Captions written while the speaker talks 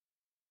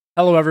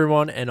Hello,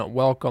 everyone, and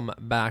welcome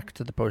back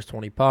to the Post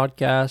 20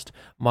 podcast.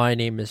 My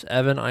name is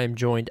Evan. I am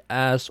joined,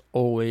 as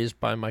always,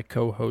 by my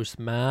co host,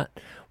 Matt.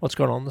 What's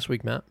going on this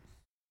week, Matt?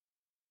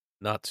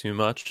 Not too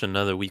much.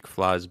 Another week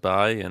flies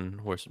by,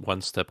 and we're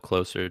one step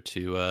closer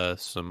to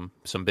some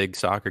big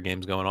soccer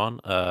games going on.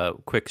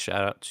 Quick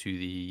shout out to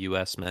the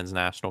U.S. men's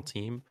national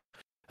team.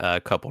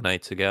 A couple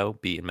nights ago,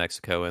 beating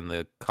Mexico in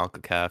the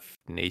CONCACAF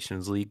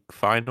Nations League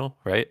final.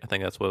 Right? I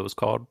think that's what it was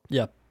called.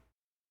 Yeah.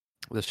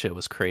 This shit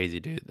was crazy,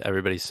 dude.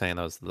 Everybody's saying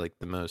that was like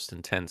the most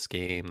intense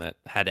game that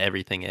had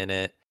everything in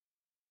it.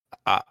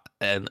 Uh,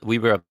 and we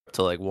were up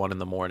to like 1 in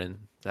the morning.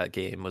 That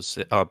game was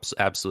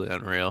absolutely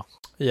unreal.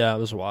 Yeah, it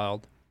was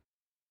wild.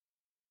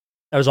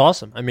 That was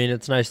awesome. I mean,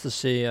 it's nice to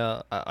see.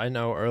 I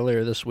know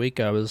earlier this week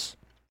or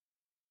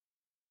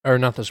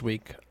not this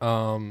week,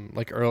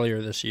 like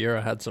earlier this year,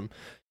 I had some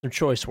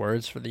choice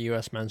words for the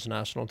U.S. men's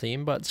national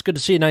team, but it's good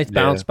to see a nice Yeah.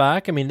 bounce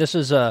back. I mean, this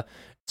is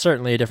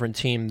certainly a different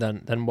team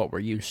than what we're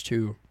used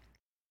to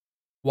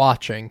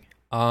watching.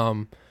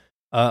 A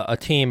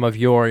team of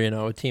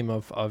a team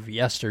of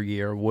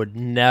yesteryear would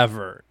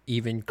never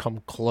even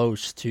come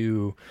close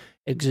to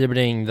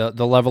exhibiting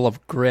the level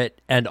of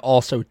grit and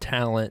also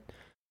talent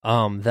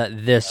that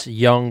this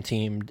young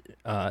team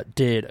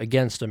did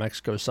against a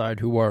Mexico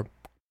side who were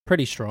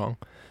pretty strong.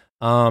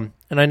 And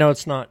I know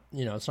it's not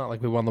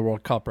like we won the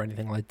World Cup or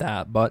anything like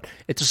that, but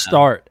it's a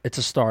start. It's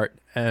a start,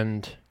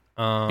 and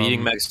Beating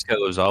um,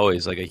 Mexico is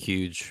always like a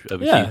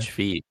yeah, huge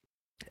feat.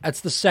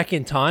 that's the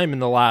second time in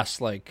the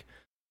last like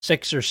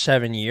 6 or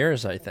 7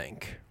 years, I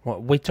think. Well,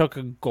 we took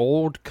a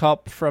gold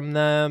cup from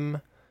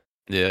them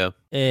Yeah.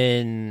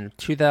 in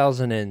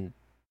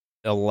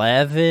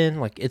 2011.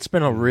 Like it's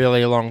been a Mhm.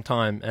 really long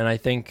time, and I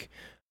think,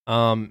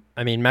 I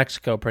mean,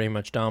 Mexico pretty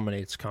much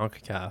dominates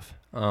Concacaf.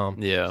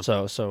 Yeah.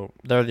 So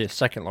they're the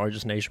second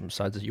largest nation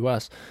besides the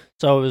U.S.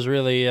 So it was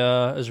really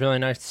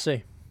nice to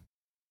see.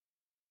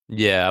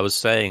 Yeah, I was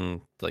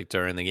saying like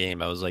during the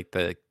game, I was like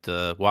the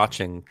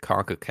watching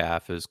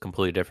CONCACAF is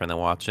completely different than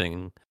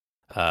watching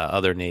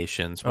other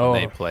nations when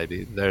they Oh, play.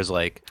 There's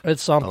like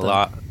it's a something.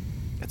 lot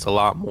it's a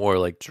lot more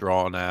like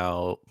drawn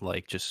out,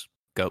 like just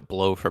go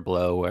blow for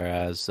blow,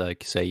 whereas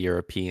like say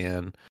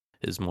European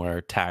is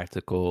more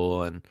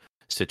tactical and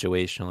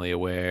situationally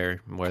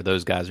aware, where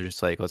those guys are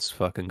just like, let's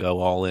fucking go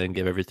all in,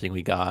 give everything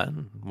we got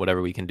and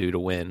whatever we can do to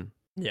win.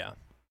 Yeah.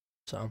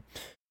 So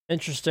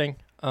interesting.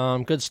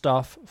 Good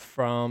stuff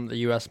from the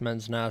U.S.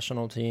 men's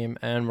national team,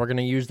 and we're going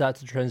to use that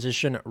to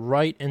transition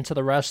right into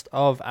the rest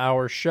of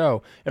our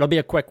show. It'll be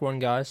a quick one,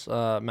 guys.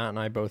 Matt and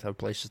I both have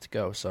places to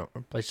go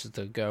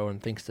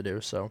and things to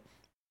do. So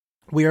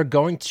we are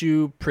going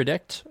to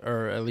predict,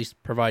 or at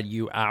least provide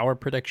you our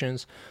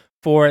predictions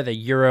for the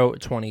Euro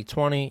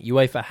 2020.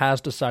 UEFA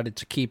has decided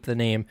to keep the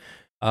name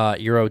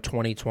Euro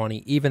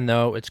 2020, even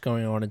though it's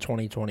going on in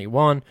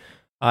 2021.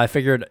 I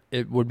figured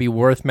it would be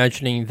worth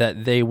mentioning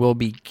that they will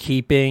be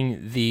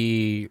keeping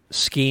the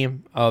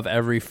scheme of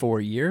every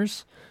 4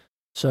 years.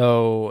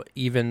 So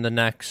even the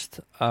next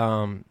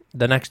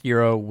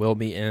Euro will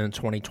be in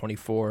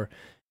 2024.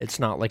 It's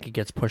not like it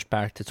gets pushed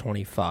back to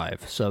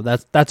 25. So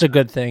that's a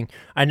good thing.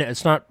 I know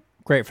it's not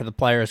great for the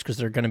players because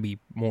they're going to be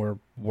more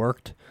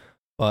worked,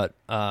 but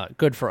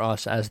good for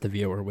us as the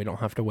viewer. We don't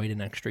have to wait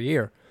an extra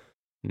year.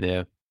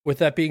 Yeah. With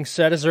that being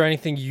said, is there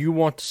anything you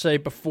want to say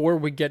before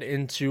we get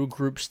into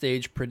group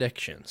stage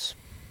predictions?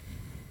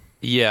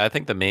 Yeah, I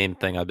think the main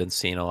thing I've been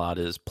seeing a lot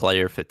is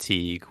player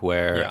fatigue,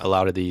 where Yeah. a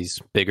lot of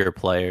these bigger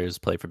players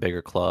play for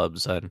bigger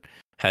clubs and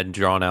had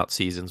drawn out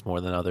seasons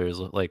more than others.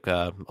 Like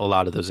a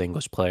lot of those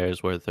English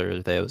players, where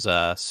there was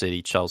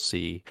City,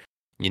 Chelsea,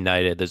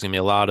 United. There's gonna be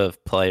a lot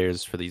of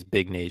players for these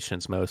big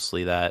nations,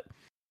 mostly that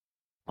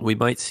we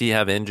might see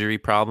have injury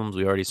problems.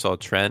 We already saw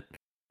Trent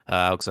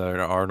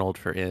Alexander-Arnold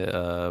for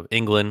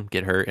England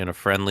get hurt in a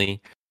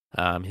friendly.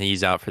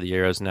 He's out for the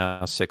Euros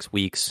now, 6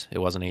 weeks. It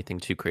wasn't anything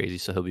too crazy,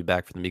 so he'll be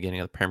back for the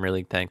beginning of the Premier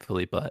League,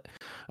 thankfully. But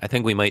I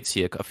think we might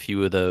see a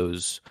few of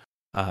those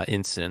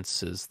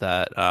instances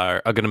that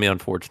are going to be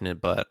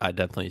unfortunate, but I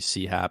definitely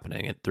see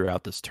happening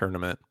throughout this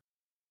tournament.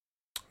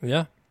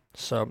 Yeah.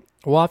 So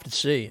we'll have to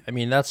see. I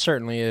mean, that's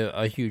certainly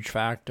a huge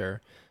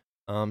factor,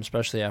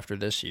 especially after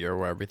this year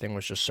where everything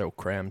was just so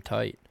crammed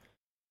tight.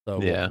 So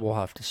Yeah. we'll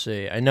have to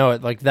see. I know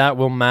it like that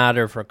will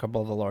matter for a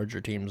couple of the larger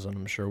teams, and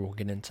I'm sure we'll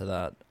get into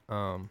that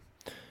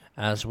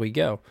as we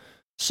go.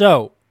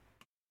 So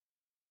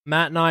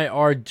Matt and I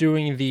are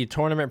doing the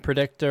tournament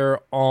predictor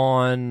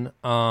on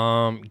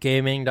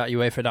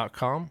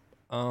gaming.uefa.com.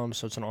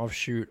 So it's an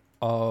offshoot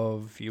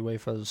of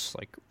UEFA's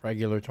like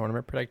regular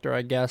tournament predictor,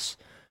 I guess.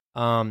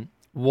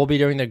 We'll be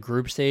doing the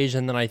group stage,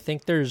 and then I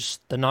think there's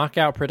the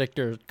knockout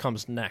predictor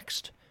comes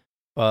next,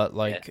 but Yeah.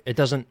 like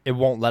it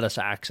won't let us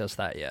access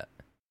that yet.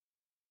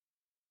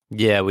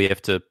 Yeah, we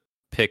have to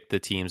pick the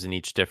teams in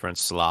each different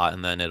slot,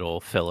 and then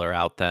it'll fill her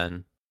out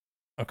then.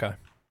 Okay.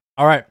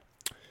 All right.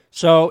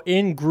 So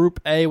in Group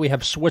A, we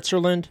have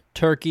Switzerland,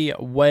 Turkey,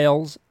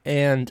 Wales,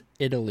 and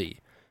Italy.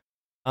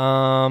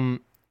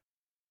 Um,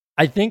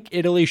 I think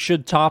Italy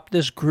should top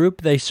this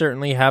group. They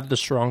certainly have the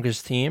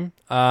strongest team.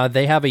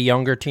 They have a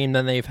younger team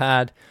than they've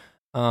had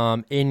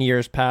in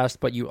years past,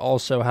 but you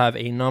also have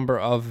a number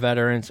of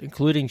veterans,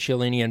 including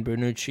Chiellini and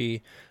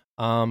Bonucci,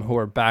 who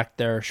are back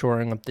there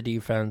shoring up the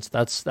defense.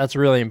 That's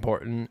really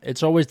important.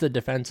 It's always the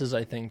defenses,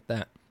 I think,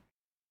 that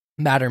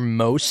matter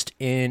most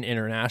in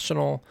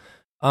international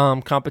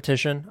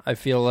competition. I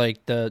feel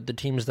like the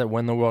teams that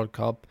win the World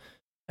Cup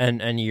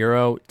and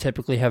Euro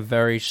typically have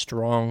very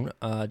strong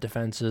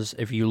defenses.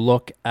 If you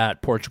look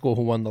at Portugal,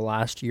 who won the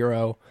last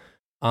Euro,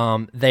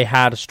 they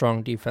had a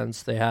strong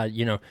defense. They had,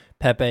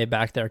 Pepe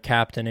back there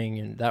captaining,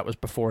 and that was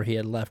before he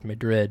had left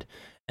Madrid.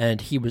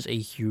 And he was a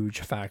huge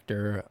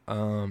factor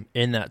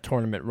in that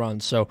tournament run.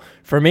 So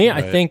for me,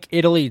 right. I think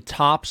Italy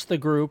tops the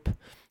group.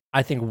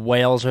 I think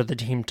Wales are the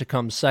team to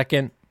come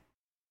second.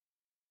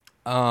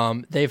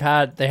 They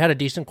had a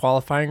decent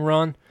qualifying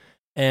run,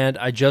 and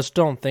I just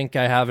don't think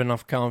I have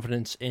enough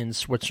confidence in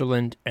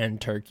Switzerland and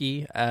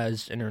Turkey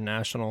as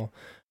international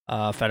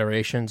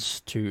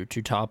federations to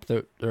top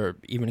or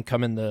even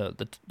come in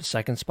the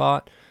second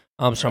spot.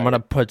 So right. I'm going to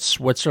put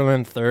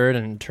Switzerland third,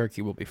 and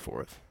Turkey will be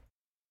fourth.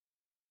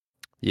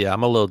 Yeah,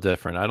 I'm a little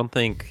different. I don't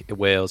think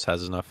Wales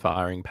has enough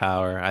firing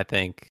power. I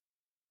think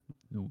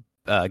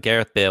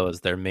Gareth Bale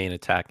is their main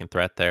attacking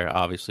threat there.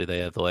 Obviously, they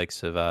have the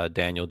likes of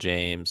Daniel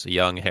James,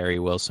 young Harry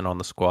Wilson on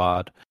the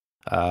squad.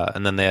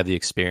 And then they have the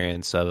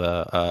experience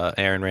of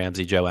Aaron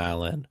Ramsey, Joe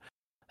Allen,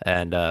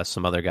 and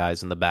some other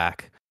guys in the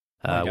back.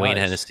 Wayne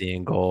Hennessy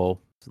in goal.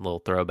 A little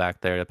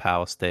throwback there to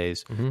Palace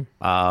days.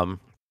 Mm-hmm.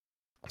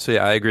 So,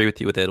 yeah, I agree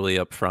with you with Italy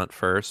up front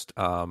first.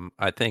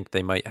 I think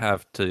they might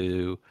have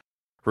to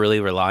really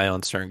rely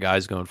on certain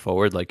guys going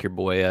forward, like your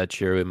boy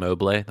Ciro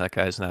Immobile. That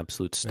guy's an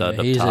absolute stud up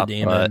top. He's a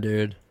demon,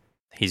 dude.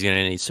 He's going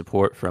to need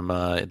support from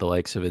the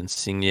likes of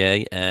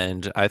Insigne,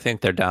 and I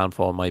think their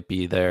downfall might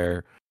be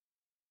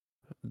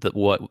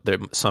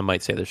some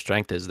might say their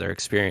strength is their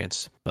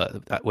experience,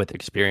 but with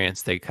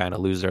experience, they kind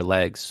of lose their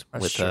legs.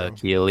 That's with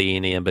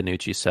Chiellini and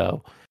Bonucci.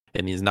 So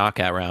in these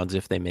knockout rounds,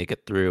 if they make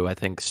it through, I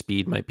think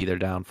speed might be their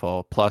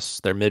downfall. Plus,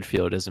 their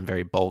midfield isn't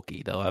very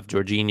bulky. They'll have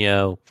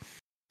Jorginho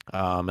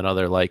and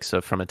other likes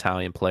of from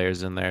Italian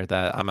players in there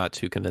that I'm not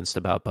too convinced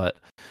about. But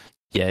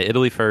yeah,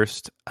 Italy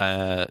first,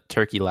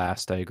 Turkey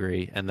last, I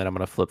agree. And then I'm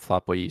going to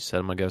flip-flop what you said.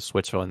 I'm going to go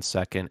Switzerland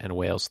second and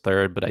Wales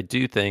third. But I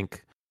do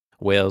think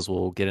Wales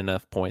will get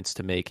enough points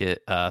to make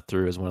it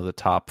through as one of the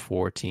top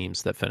 4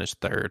 teams that finished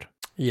third.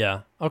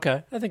 Yeah,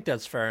 okay. I think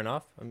that's fair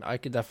enough. I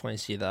could definitely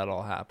see that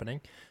all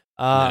happening.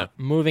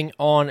 Moving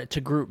on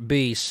to Group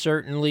B,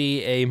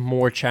 certainly a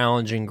more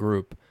challenging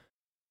group.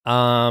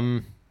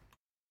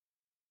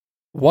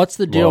 What's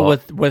the deal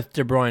with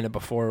De Bruyne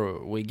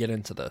before we get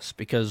into this?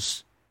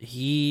 Because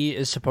he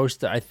is supposed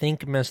to, I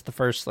think, miss the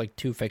first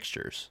 2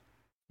 fixtures.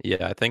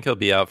 Yeah, I think he'll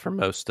be out for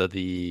most of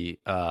the.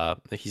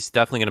 He's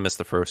definitely going to miss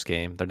the first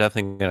game. They're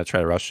definitely going to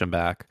try to rush him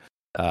back.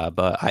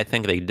 But I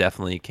think they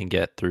definitely can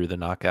get through the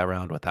knockout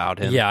round without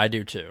him. Yeah, I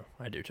do too.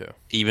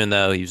 Even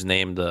though he was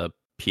named the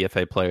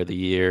PFA Player of the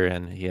Year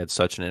and he had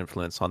such an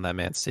influence on that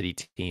Man City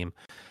team.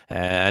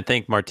 And I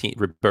think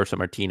Roberto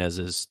Martinez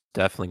is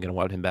definitely going to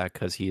want him back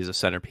because he is a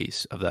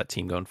centerpiece of that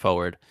team going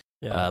forward.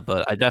 Yeah.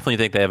 But I definitely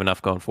think they have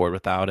enough going forward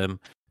without him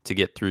to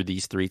get through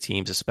these 3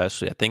 teams,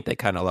 especially. I think they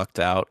kind of lucked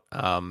out.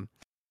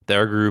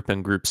 Their group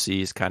and Group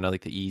C is kind of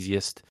the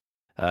easiest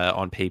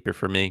on paper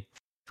for me.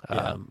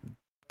 Yeah.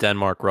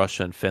 Denmark,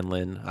 Russia, and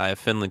Finland. I have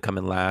Finland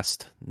coming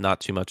last. Not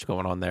too much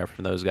going on there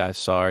from those guys.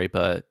 Sorry,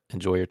 but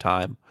enjoy your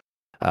time.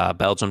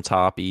 Belgium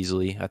top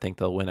easily. I think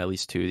they'll win at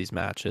least 2 of these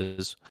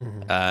matches.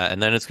 Mm-hmm.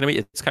 And then it's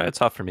kind of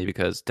tough for me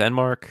because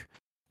Denmark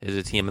is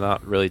a team I'm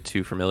not really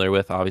too familiar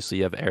with. Obviously,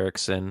 you have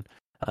Eriksen,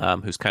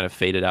 who's kind of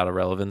faded out of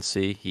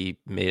relevancy. He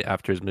made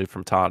after his move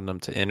from Tottenham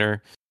to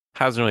Inter.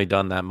 Hasn't really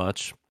done that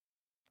much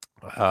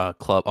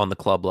on the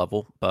club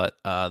level, but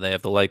they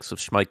have the likes of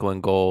Schmeichel in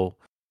goal.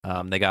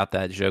 They got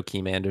that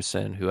Joachim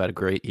Andersen, who had a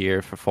great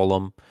year for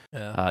Fulham,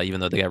 even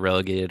though they got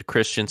relegated.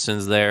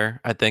 Christensen's there.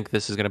 I think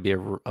this is going to be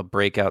a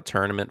breakout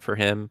tournament for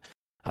him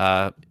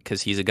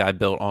because he's a guy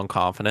built on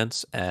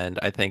confidence, and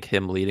I think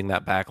him leading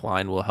that back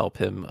line will help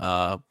him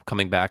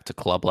coming back to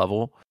club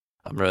level.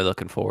 I'm really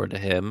looking forward to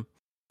him.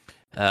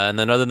 And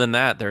then other than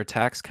that, their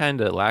attack's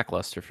kind of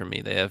lackluster for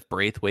me. They have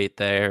Braithwaite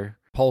there.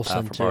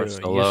 Paulson from too.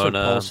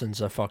 Barcelona.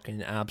 Paulson's a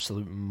fucking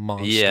absolute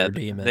monster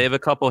demon. They have a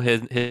couple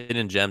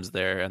hidden gems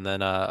there, and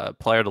then a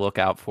player to look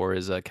out for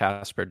is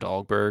Kasper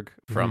Dahlberg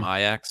from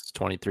Ajax,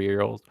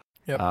 23-year-old.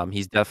 Yep.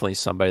 He's definitely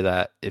somebody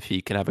that if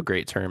he can have a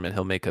great tournament,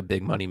 he'll make a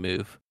big money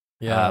move.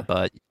 Yeah,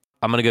 but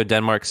I'm gonna go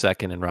Denmark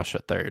second and Russia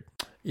third.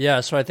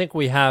 Yeah, so I think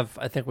we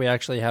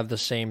actually have the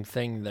same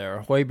thing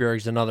there.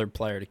 Højbjerg's another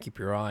player to keep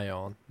your eye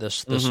on.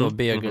 This will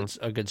be a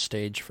good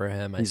stage for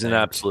him. He's an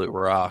absolute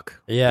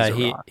rock.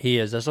 Yeah, he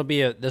is. This will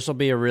be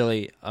a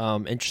really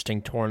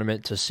interesting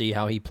tournament to see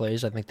how he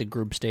plays. I think the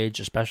group stage,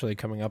 especially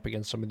coming up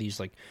against some of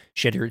these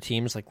shittier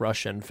teams like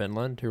Russia and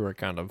Finland, who are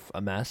kind of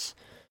a mess.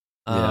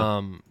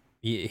 Yeah.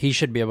 He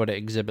should be able to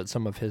exhibit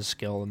some of his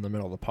skill in the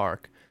middle of the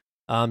park.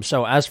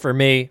 So as for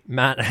me,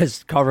 Matt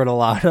has covered a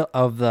lot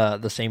of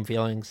the same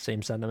feelings,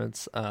 same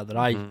sentiments that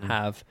I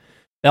have.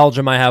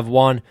 Belgium, I have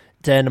 1,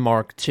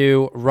 Denmark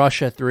 2,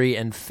 Russia 3,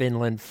 and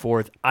Finland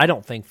 4th. I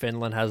don't think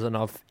Finland has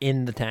enough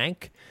in the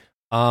tank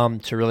to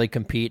really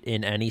compete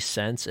in any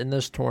sense in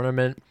this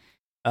tournament.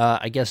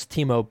 I guess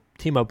Timo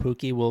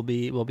Pukki will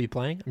be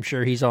playing. I'm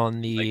sure he's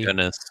on the. My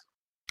goodness.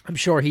 I'm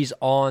sure he's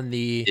on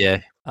the.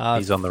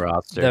 He's on the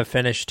roster. The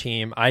Finnish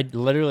team. I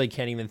literally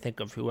can't even think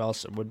of who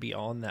else would be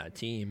on that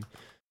team.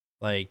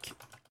 Like,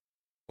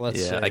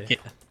 let's say. I can't.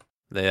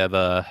 They have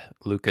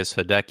Lucas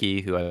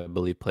Hideki, who I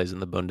believe plays in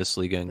the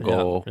Bundesliga in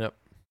goal. Yep.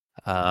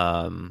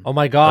 Oh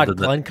my God,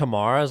 Glenn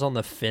Kamara is on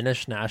the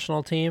Finnish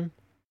national team.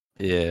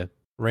 Yeah.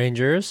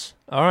 Rangers.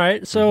 All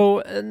right,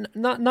 so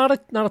not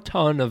a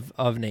ton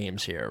of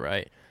names here,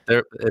 right?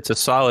 It's a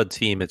solid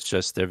team. It's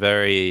just they're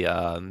very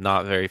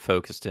not very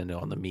focused in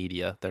on the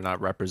media. They're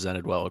not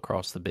represented well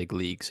across the big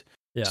leagues.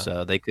 Yeah.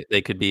 So they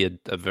could be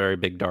a very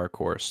big dark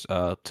horse.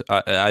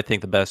 I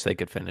think the best they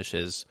could finish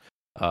is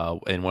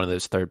in one of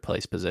those third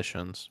place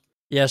positions.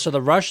 Yeah, so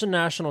the Russian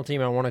national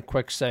team, I want to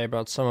quick say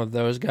about some of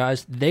those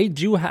guys. They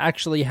do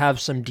actually have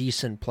some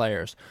decent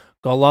players.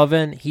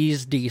 Golovin,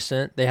 he's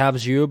decent. They have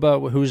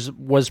Zhuba, who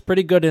was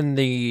pretty good in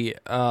the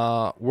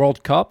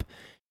World Cup.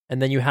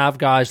 And then you have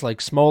guys like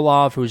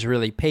Smolov, who's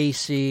really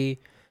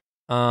pacey.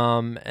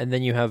 And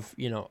then you have,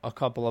 a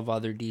couple of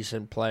other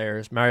decent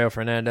players. Mario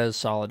Fernandez,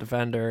 solid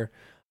defender.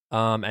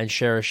 And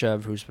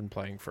Cheryshev, who's been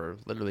playing for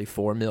literally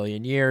 4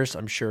 million years.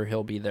 I'm sure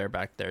he'll be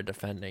back there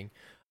defending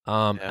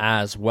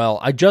as well.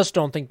 I just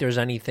don't think there's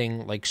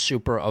anything like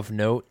super of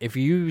note. If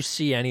you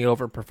see any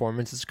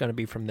overperformance, it's going to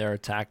be from their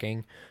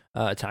attacking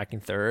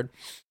third.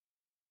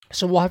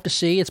 So we'll have to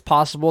see. It's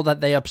possible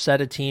that they upset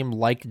a team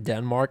like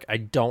Denmark. I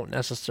don't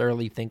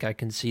necessarily think I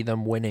can see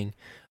them winning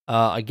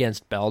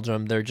against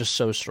Belgium. They're just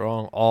so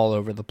strong all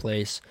over the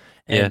place.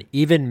 And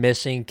even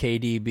missing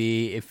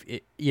KDB,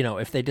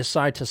 if they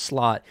decide to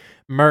slot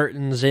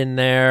Mertens in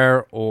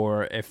there,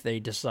 or if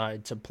they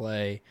decide to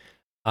play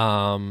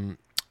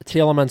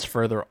Tielemans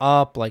further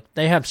up, like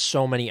they have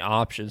so many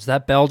options.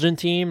 That Belgian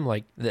team,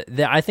 like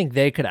I think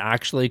they could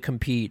actually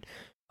compete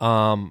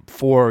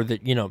for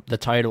the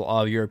title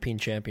of European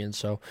champions.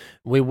 So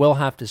we will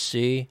have to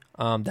see.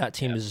 That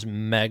team is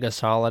mega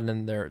solid,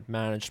 and they're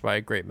managed by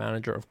a great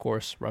manager, of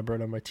course,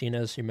 Roberto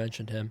Martinez. You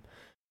mentioned him.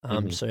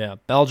 So yeah,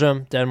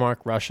 Belgium,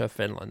 Denmark, Russia,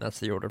 Finland. That's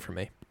the order for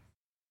me.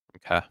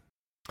 Okay.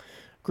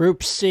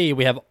 Group C,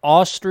 we have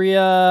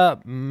Austria,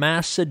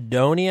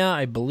 Macedonia,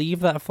 I believe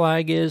that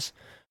flag is,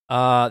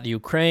 the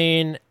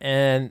Ukraine,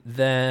 and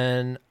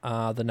then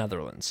the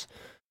Netherlands.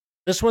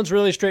 This one's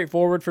really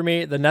straightforward for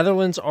me. The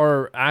Netherlands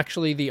are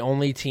actually the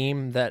only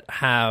team that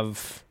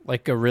have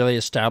like a really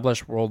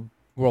established world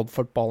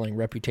footballing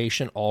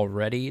reputation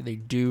already. They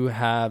do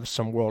have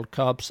some World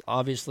Cups,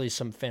 obviously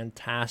some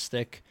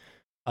fantastic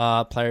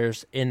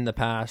players in the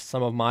past.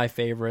 Some of my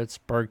favorites,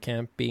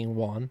 Bergkamp being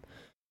one.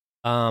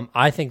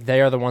 I think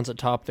they are the ones that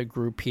top the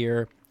group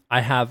here.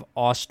 I have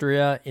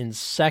Austria in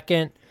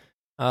second.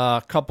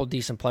 A couple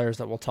decent players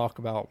that we'll talk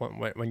about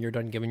when you're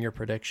done giving your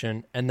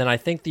prediction. And then I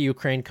think the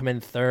Ukraine come in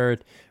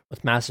third,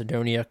 with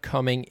Macedonia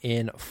coming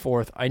in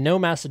fourth. I know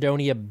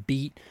Macedonia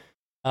beat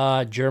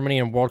Germany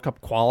in World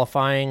Cup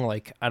qualifying,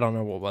 like, I don't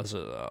know, what was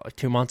it,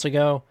 2 months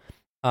ago?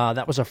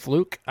 That was a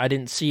fluke. I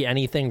didn't see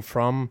anything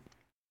from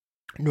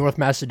North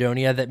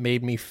Macedonia that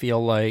made me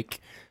feel like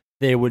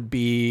they would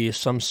be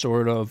some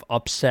sort of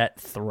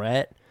upset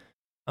threat.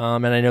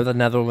 And I know the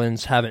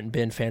Netherlands haven't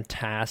been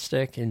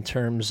fantastic in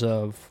terms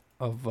of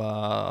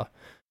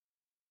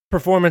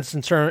performance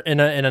in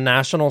a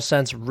national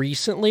sense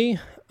recently,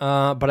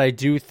 but I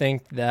do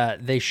think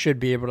that they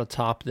should be able to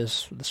top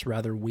this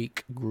rather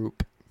weak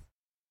group.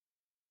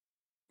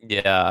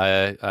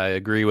 Yeah, I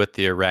agree with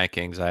your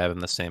rankings. I have them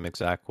the same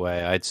exact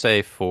way. I'd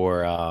say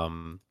for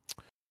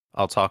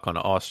I'll talk on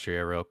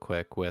Austria real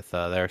quick with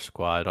their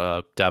squad.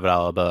 David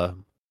Alaba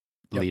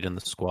leading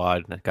the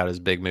squad, got his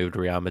big move to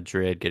Real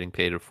Madrid, getting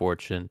paid a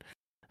fortune.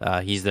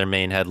 He's their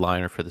main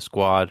headliner for the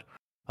squad.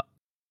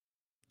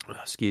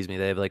 Excuse me,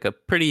 they have like a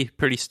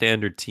pretty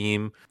standard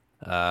team,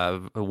 a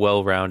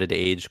well-rounded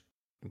age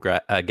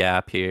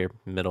gap here,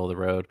 middle of the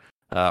road.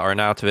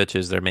 Arnautovic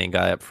is their main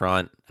guy up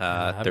front,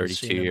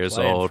 32 years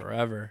old.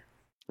 Forever.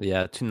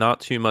 Yeah,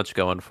 not too much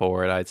going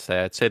forward, I'd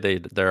say.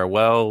 They're a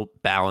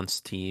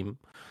well-balanced team.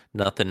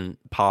 Nothing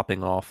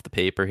popping off the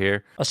paper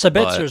here.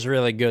 Sabitzer's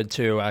really good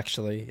too,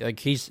 actually. Like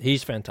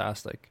he's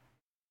fantastic.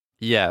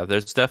 Yeah,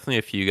 there's definitely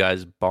a few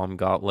guys.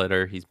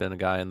 Baumgartlinger, he's been a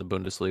guy in the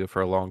Bundesliga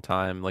for a long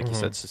time. Like you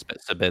said,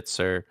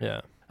 Sabitzer.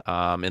 Yeah.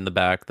 In the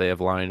back, they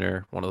have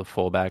Liner, one of the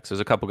fullbacks.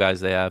 There's a couple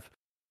guys they have.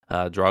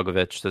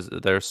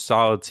 Dragovic. They're a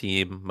solid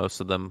team.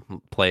 Most of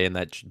them play in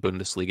that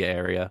Bundesliga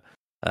area.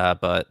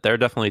 But they're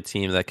definitely a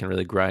team that can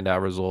really grind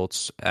out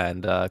results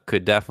and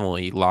could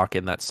definitely lock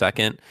in that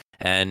second.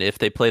 And if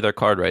they play their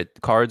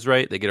cards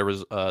right, they get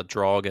a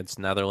draw against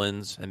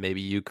Netherlands, and maybe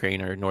Ukraine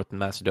or North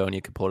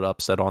Macedonia could pull an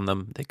upset on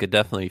them. They could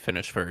definitely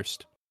finish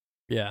first.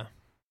 Yeah.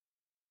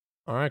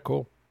 All right,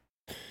 cool.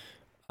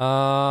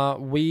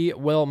 We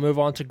will move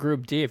on to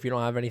Group D if you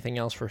don't have anything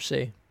else for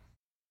C.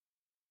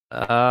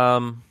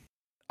 Um,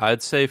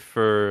 I'd say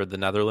for the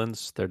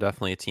Netherlands, they're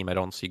definitely a team I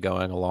don't see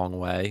going a long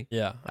way.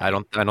 Yeah. I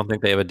don't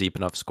think they have a deep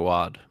enough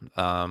squad.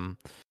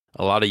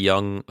 A lot of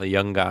young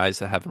guys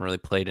that haven't really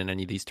played in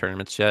any of these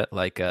tournaments yet,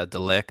 like De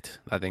Ligt.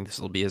 I think this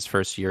will be his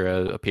first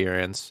Euro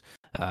appearance.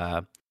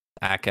 Aka,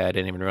 I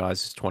didn't even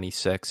realize he's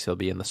 26. He'll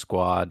be in the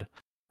squad.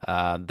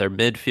 Their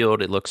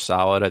midfield, it looks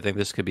solid. I think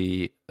this could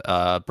be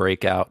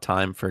breakout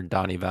time for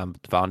Donny van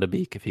de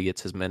Beek if he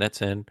gets his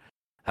minutes in.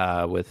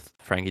 With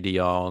Frankie de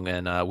Jong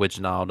and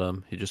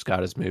Wijnaldum, who just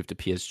got his move to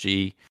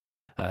PSG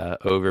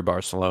over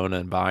Barcelona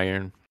and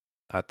Bayern.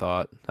 I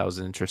thought that was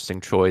an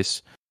interesting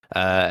choice.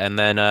 And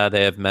then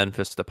they have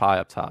Memphis Depay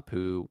up top,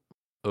 who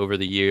over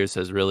the years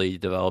has really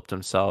developed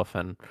himself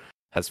and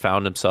has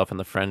found himself in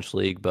the French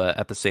league. But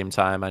at the same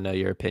time, I know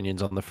your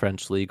opinions on the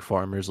French league,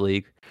 Farmers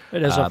League.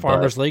 It is a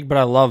Farmers League, but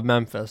I love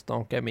Memphis.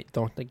 Don't get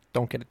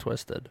it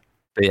twisted.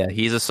 But yeah,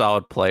 he's a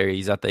solid player.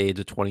 He's at the age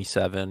of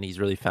 27. He's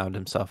really found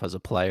himself as a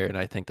player, and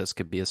I think this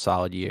could be a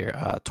solid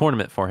year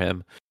tournament for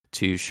him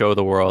to show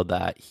the world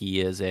that he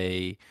is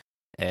a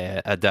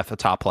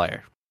top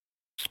player.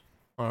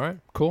 All right,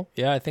 cool.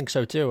 Yeah, I think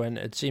so too. And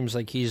it seems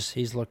like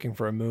he's looking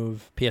for a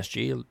move.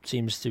 PSG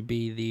seems to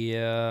be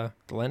the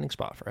landing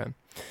spot for him.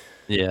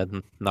 Yeah,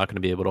 not going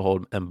to be able to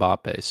hold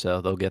Mbappe, so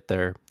they'll get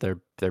their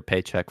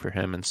paycheck for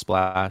him and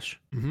splash.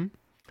 Mm-hmm.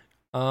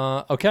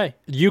 Okay.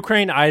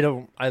 Ukraine, I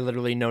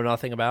literally know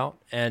nothing about.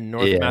 And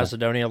North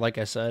Macedonia, like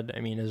I said,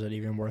 I mean, is it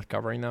even worth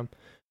covering them?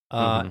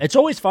 It's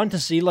always fun to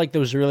see like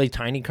those really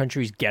tiny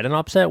countries get an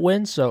upset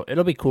win, so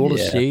it'll be cool to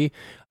see.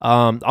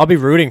 I'll be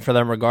rooting for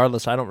them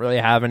regardless. I don't really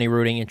have any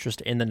rooting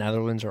interest in the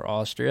Netherlands or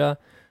Austria.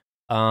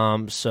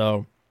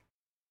 So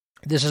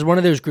this is one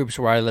of those groups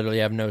where I literally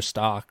have no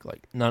stock.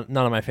 Like none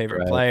of my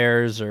favorite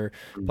players or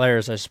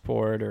players I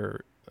support,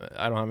 or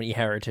I don't have any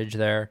heritage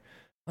there.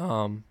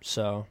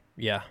 So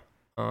yeah.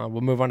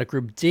 We'll move on to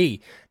Group D.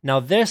 Now,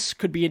 this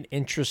could be an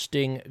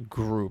interesting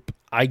group.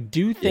 I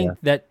do think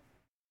that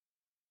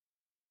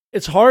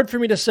it's hard for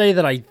me to say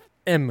that I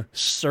am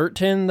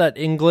certain that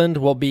England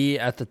will be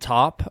at the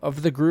top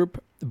of the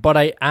group, but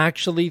I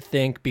actually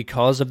think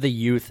because of the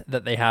youth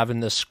that they have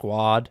in this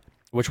squad,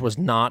 which was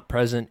not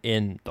present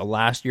in the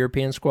last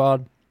European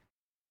squad,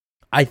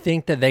 I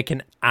think that they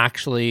can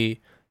actually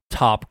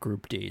top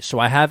Group D. So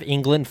I have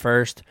England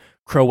first,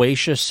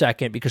 Croatia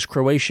second, because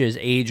Croatia is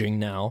aging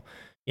now.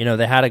 You know,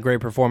 they had a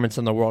great performance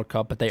in the World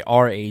Cup, but they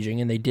are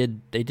aging, and they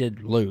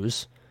did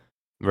lose.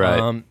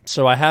 Right.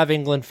 So I have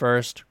England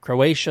first,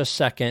 Croatia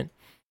second,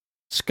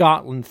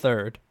 Scotland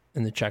third,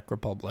 and the Czech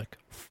Republic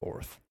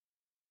fourth.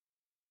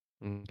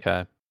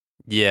 Okay.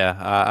 Yeah,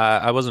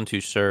 I wasn't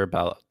too sure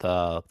about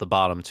the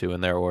bottom two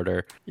in their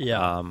order.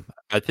 Yeah.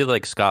 I feel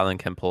like Scotland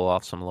can pull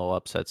off some little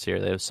upsets here.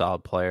 They have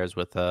solid players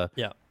with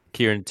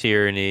Kieran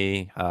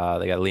Tierney.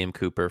 They got Liam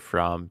Cooper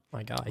from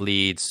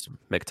Leeds,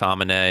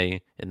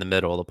 McTominay in the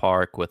middle of the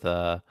park with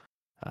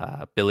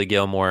Billy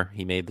Gilmore.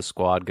 He made the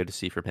squad. Good to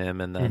see from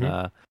him. And then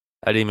I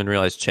didn't even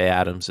realize Che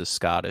Adams is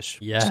Scottish.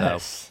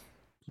 Yes.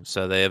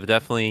 So they have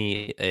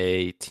definitely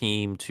a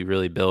team to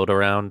really build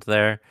around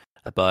there.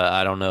 But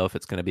I don't know if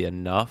it's going to be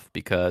enough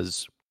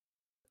because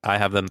I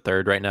have them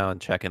third right now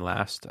and Czech in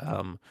last.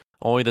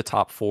 Only the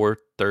top 4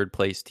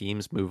 third-place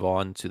teams move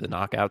on to the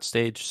knockout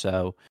stage.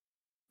 So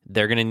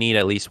they're going to need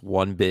at least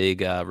one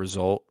big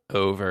result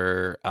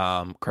over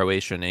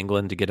Croatia and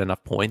England to get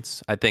enough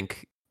points. I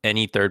think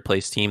any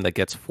third-place team that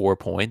gets 4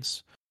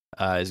 points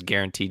is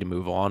guaranteed to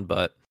move on,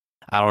 but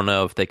I don't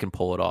know if they can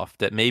pull it off.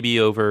 That maybe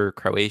over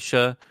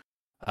Croatia,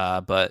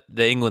 but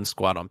the England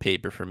squad on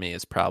paper for me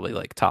is probably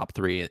like top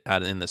 3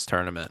 in this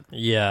tournament.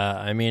 Yeah,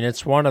 I mean,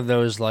 it's one of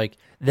those like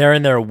they're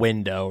in their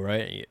window,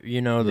 right?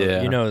 You know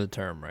the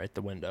term, right?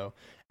 The window.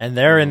 And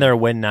they're in their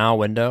win now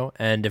window,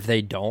 and if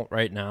they don't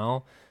right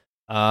now,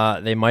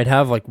 they might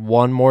have like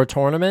one more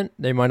tournament.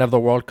 They might have the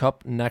World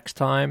Cup next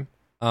time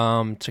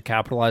to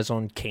capitalize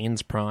on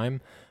Kane's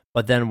prime.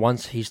 But then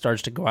once he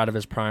starts to go out of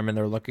his prime and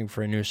they're looking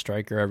for a new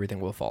striker, everything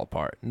will fall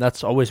apart. And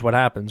that's always what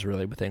happens,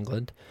 really, with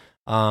England.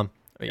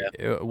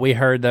 We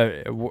heard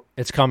that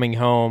it's coming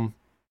home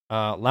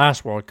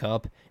last World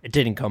Cup. It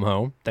didn't come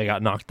home. They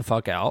got knocked the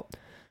fuck out.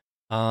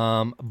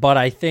 But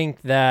I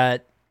think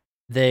that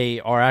they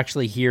are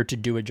actually here to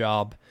do a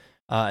job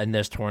in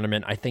this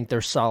tournament. I think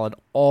they're solid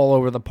all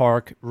over the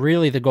park.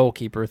 Really, the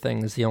goalkeeper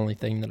thing is the only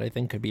thing that I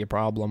think could be a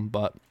problem,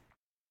 but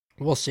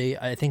we'll see.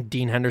 I think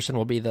Dean Henderson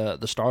will be the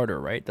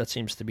starter, right? That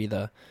seems to be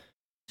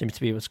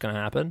what's going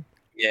to happen.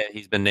 Yeah,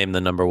 he's been named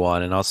the number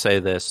 1, and I'll say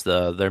this: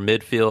 their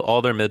midfield,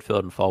 all their midfield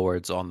and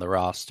forwards on the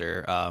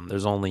roster.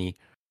 There's only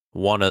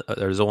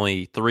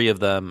 3 of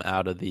them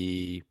out of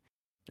the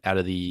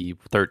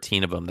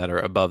 13 of them that are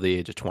above the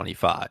age of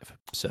 25.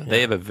 So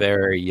they have a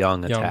very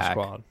young attack.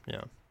 Squad.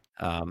 Yeah.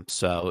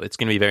 So it's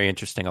going to be very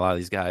interesting. A lot of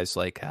these guys,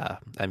 like,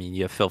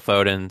 you have Phil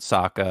Foden,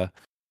 Saka,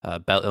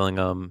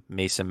 Bellingham,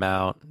 Mason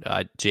Mount,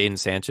 Jadon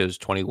Sancho's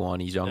 21.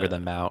 He's younger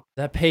than Mount.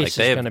 That pace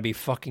is going to be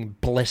fucking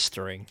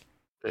blistering.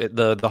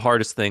 the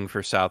hardest thing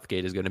for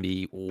Southgate is going to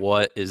be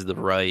what is the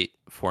right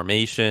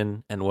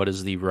formation and what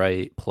is the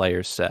right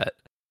player set.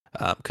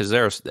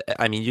 Because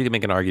I mean, you can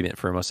make an argument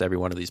for almost every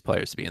one of these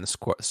players to be in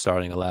the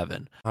starting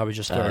 11. I would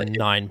just throw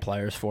 9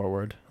 players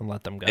forward and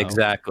let them go.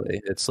 Exactly.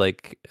 It's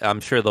like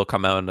I'm sure they'll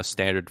come out in a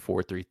standard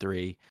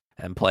 4-3-3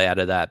 and play out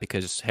of that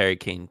because Harry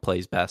Kane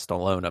plays best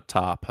alone up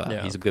top.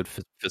 He's a good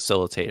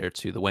facilitator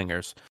to the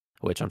wingers,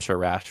 which I'm sure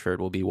Rashford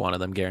will be one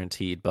of them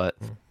guaranteed. But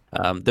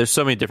there's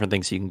so many different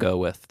things you can go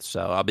with.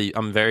 So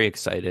I'm very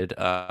excited.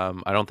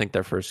 I don't think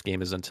their first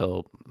game is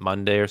until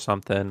Monday or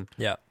something.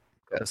 Yeah.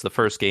 Because the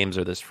first games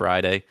are this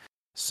Friday.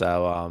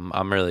 So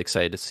I'm really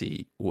excited to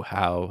see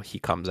how he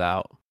comes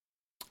out.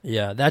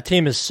 Yeah, that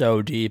team is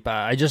so deep.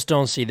 I just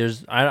don't see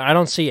I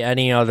don't see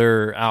any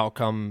other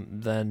outcome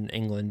than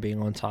England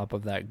being on top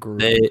of that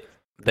group.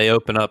 They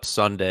open up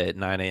Sunday at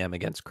 9 a.m.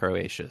 against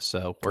Croatia.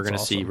 So we're going to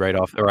see right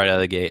out of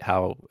the gate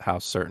how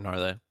certain are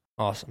they.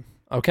 Awesome.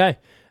 Okay.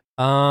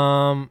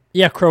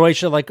 Yeah,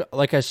 Croatia,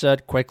 like I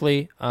said,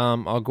 quickly,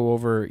 I'll go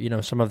over,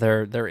 some of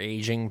their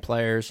aging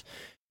players.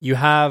 You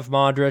have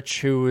Modric,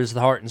 who is the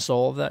heart and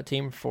soul of that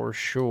team for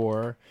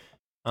sure.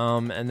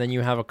 And then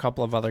you have a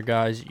couple of other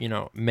guys,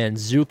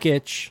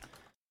 Mandzukic.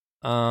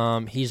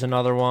 He's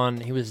another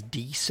one. He was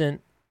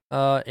decent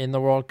in the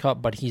World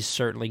Cup, but he's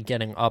certainly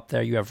getting up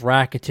there. You have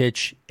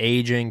Rakitic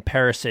aging,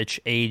 Perisic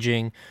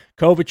aging,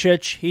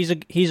 Kovacic.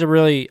 He's a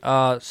really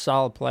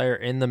solid player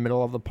in the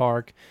middle of the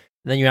park.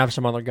 And then you have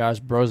some other guys.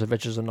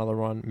 Brozovic is another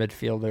one,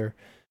 midfielder.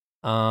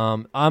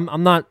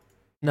 I'm not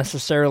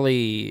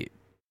necessarily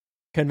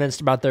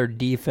convinced about their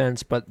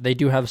defense, but they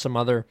do have some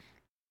other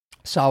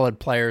solid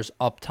players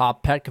up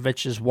top.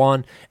 Petkovic is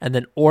one, and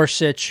then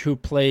Orsic, who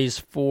plays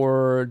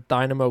for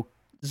Dynamo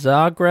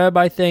Zagreb,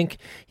 I think.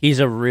 He's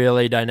a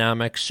really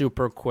dynamic,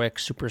 super quick,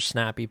 super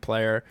snappy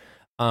player.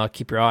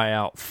 Keep your eye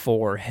out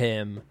for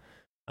him.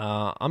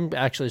 I'm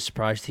actually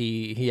surprised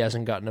he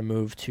hasn't gotten a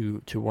move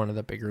to one of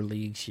the bigger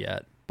leagues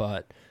yet.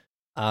 But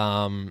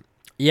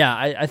yeah,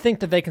 I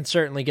think that they can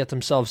certainly get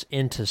themselves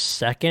into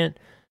second.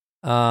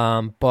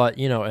 But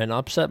an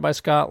upset by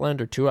Scotland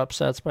or 2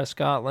 upsets by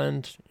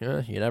Scotland,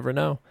 you never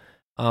know.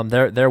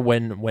 Their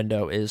win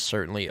window is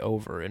certainly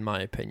over, in my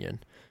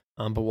opinion.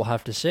 But we'll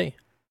have to see.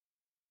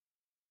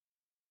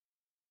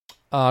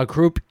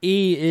 Group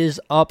E is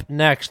up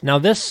next. Now,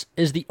 this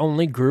is the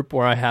only group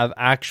where I have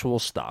actual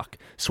stock.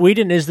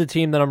 Sweden is the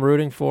team that I'm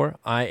rooting for.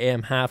 I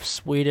am half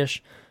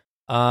Swedish.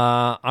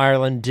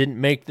 Ireland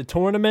didn't make the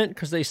tournament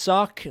because they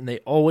suck, and they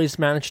always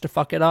manage to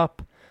fuck it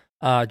up.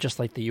 Just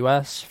like the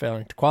U.S.,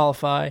 failing to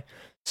qualify.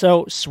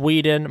 So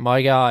Sweden,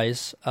 my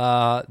guys,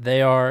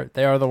 they are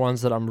the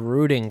ones that I'm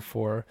rooting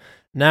for.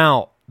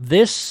 Now,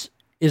 this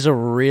is a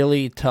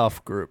really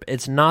tough group.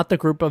 It's not the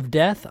group of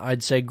death.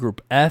 I'd say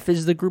Group F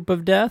is the group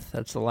of death.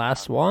 That's the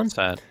last one.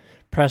 Sad.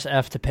 Press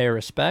F to pay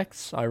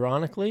respects,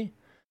 ironically.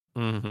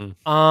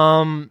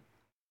 Mm-hmm.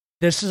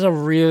 This is a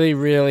really,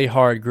 really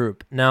hard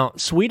group. Now,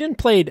 Sweden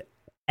played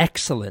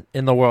excellent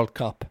in the World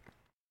Cup.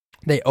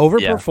 They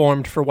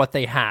overperformed for what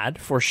they had,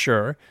 for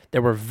sure. They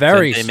were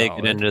very solid. Did they make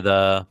it into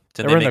the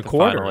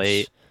quarters. Final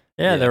 8?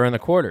 Yeah, they were in the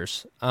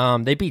quarters.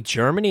 They beat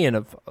Germany,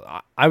 and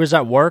I was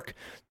at work.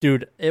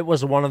 Dude, it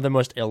was one of the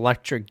most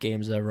electric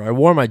games ever. I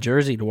wore my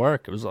jersey to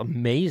work. It was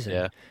amazing.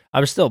 Yeah. I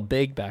was still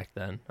big back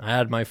then. I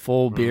had my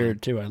full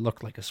beard, too. I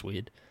looked like a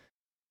Swede.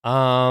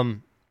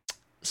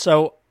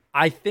 So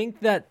I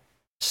think that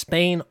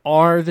Spain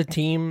are the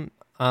team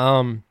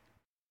kind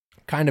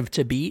of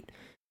to beat.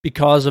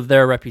 Because of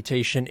their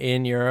reputation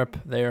in Europe,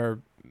 they are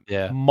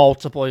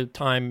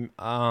multiple-time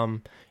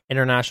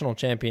international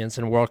champions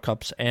in World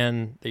Cups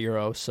and the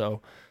Euro.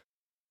 So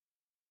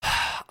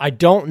I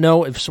don't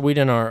know if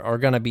Sweden are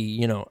going to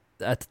be,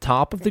 at the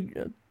top of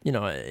the,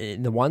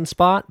 in the 1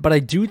 spot, but I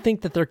do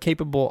think that they're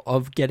capable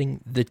of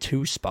getting the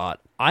 2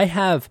 spot. I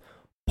have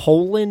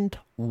Poland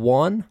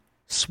 1,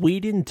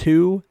 Sweden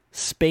 2,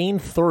 Spain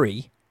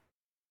 3,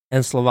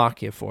 and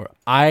Slovakia 4.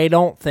 I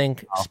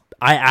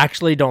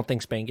actually don't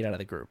think Spain get out of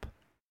the group.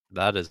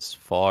 That is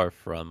far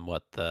from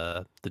what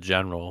the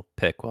general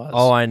pick was.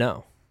 Oh, I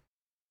know.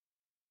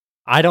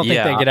 I don't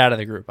think they get out of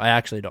the group. I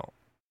actually don't.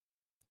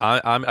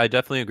 I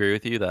definitely agree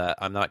with you that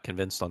I'm not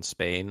convinced on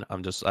Spain.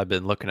 I've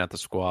been looking at the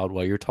squad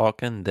while you're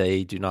talking.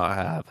 They do not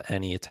have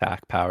any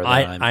attack power.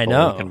 I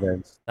know.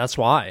 Convinced. That's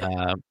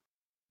why.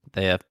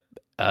 They have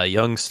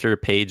youngster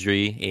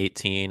Pedri,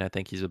 18. I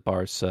think he's at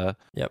Barca.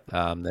 Yep.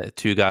 The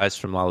 2 guys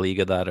from La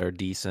Liga that are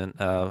decent.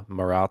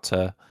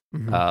 Morata.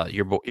 Mm-hmm.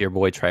 Your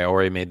boy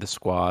Traore made the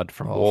squad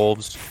from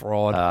Wolves.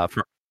 Fraud.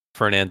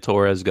 Fernan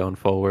Torres going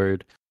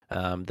forward.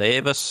 They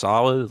have a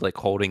solid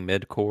holding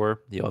mid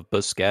core. You have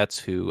Busquets,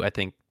 who I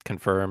think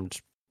confirmed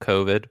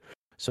COVID,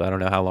 so I don't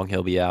know how long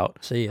he'll be out.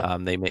 See ya.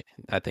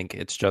 I think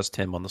it's just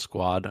him on the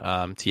squad.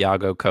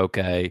 Thiago,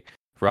 Koke,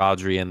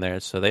 Rodri in there,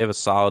 so they have a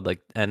solid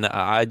And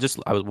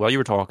while you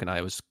were talking,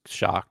 I was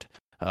shocked.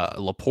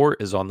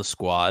 Laporte is on the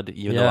squad,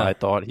 even though I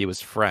thought he was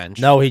French.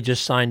 No, he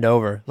just signed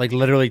over,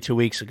 literally 2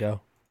 weeks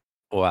ago.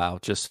 Wow,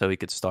 just so he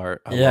could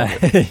start. I love Yeah,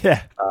 it.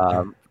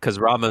 yeah, Because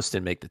Ramos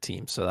didn't make the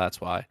team, so that's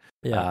why.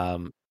 yeah.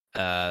 Um,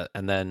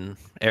 and then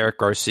Eric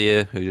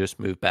Garcia, who just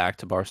moved back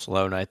to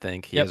Barcelona, I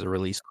think he has Yep, a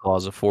release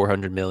clause of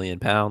 400 million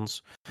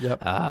pounds.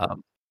 yep.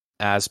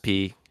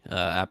 Aspi,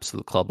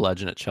 absolute club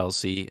legend at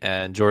Chelsea,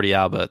 and Jordi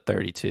Alba at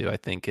 32, I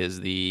think he's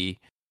the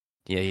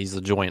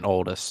joint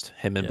oldest.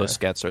 Him and Yeah,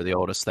 Busquets are the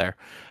oldest there.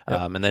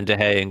 yep, And then De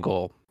Gea in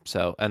goal.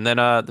 So, and then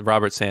the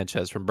Robert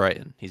Sanchez from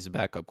Brighton. He's a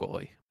backup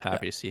goalie. yeah,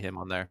 Happy to see him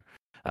on there.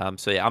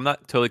 So yeah, I'm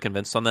not totally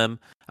convinced on them.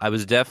 I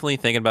was definitely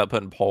thinking about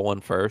putting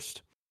Poland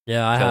first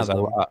yeah. I because have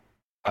them.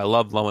 I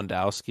love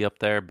Lewandowski up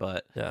there,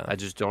 but Yeah, I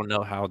just don't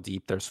know how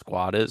deep their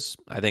squad is.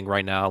 I think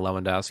right now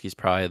Lewandowski's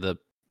probably the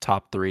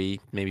top 3,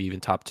 maybe even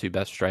top 2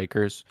 best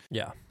strikers.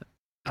 yeah,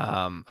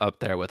 Up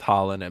there with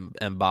Haaland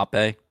and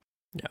Mbappe.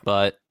 yeah.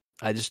 But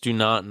I just do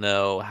not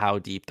know how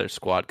deep their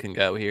squad can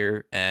go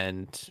here,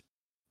 and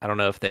I don't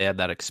know if they have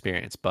that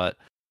experience. But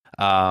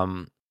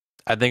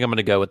I think I'm going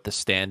to go with the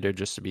standard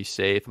just to be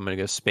safe. I'm going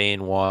to go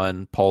Spain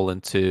 1,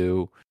 Poland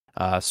 2,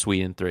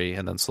 Sweden 3,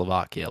 and then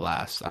Slovakia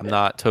last. I'm Yeah.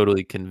 not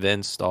totally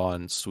convinced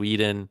on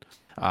Sweden.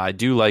 I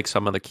do like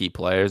some of the key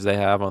players they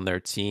have on their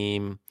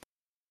team.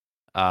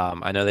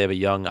 I know they have a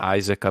young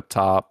Isaac up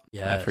top.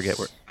 I forget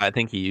where. Yes. I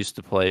think he used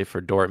to play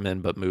for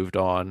Dortmund, but moved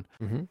on.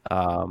 Hmm.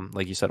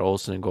 Like you said,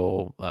 Olsen in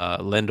goal,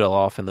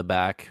 Lindelof in the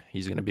back.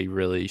 He's going to be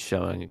really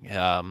showing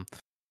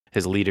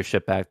his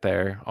leadership back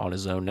there on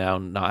his own now.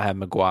 Not have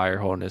Maguire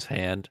holding his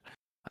hand.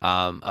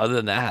 Other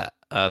than that,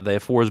 they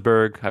have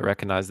Forsberg. I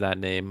recognize that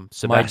name.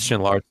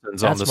 Sebastian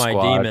Larsson's on the That's my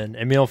squad. demon.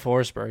 Emil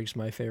Forsberg's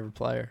my favorite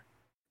player.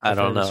 I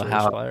don't favorite know Swedish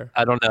how. player.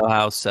 I don't know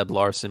how Seb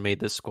Larsson made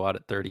this squad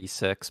at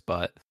 36,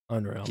 but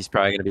Unreal. he's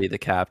probably going to be the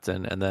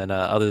captain. And then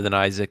other than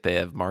Isaac, they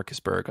have Marcus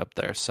Berg up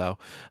there. So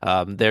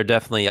they're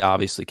definitely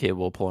obviously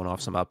capable of pulling off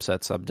some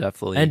upsets. I'm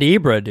definitely. And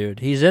Ibra, dude,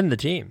 he's in the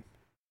team.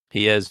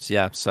 He is,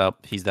 yeah. So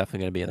he's definitely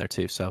going to be in there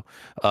too. So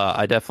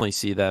I definitely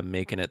see them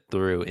making it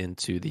through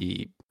into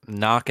the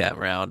knockout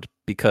round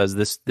because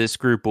this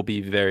group will be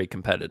very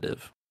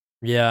competitive.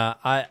 Yeah,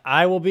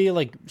 I will be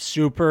like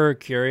super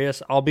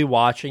curious. I'll be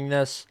watching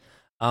this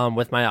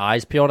with my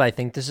eyes peeled. I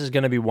think this is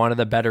going to be one of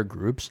the better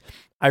groups.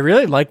 I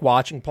really like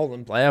watching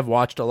Poland play. I've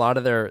watched a lot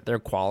of their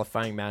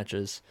qualifying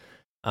matches.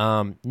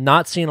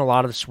 Not seen a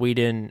lot of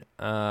Sweden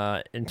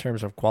in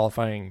terms of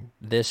qualifying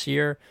this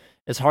year.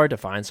 It's hard to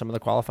find some of the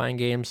qualifying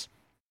games.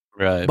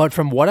 Right. But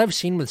from what I've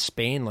seen with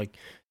Spain, like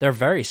they're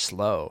very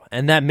slow.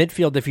 And that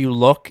midfield, if you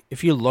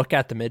look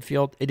at the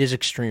midfield, it is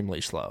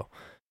extremely slow.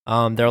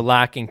 They're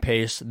lacking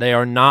pace. They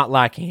are not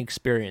lacking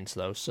experience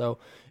though. So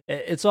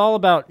it's all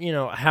about,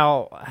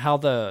 how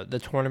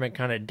the tournament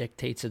kind of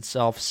dictates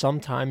itself.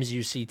 Sometimes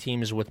you see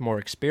teams with more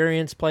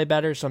experience play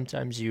better.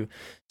 Sometimes you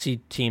see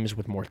teams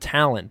with more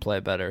talent play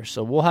better.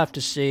 So we'll have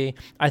to see.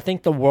 I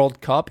think the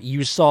World Cup,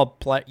 you saw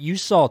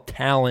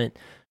talent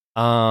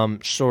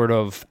sort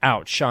of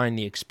outshine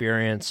the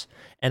experience.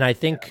 And I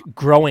think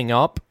growing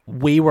up,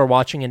 we were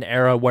watching an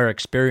era where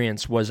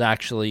experience was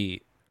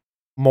actually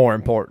more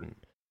important.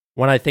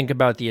 When I think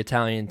about the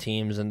Italian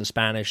teams and the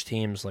Spanish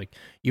teams, like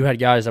you had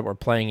guys that were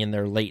playing in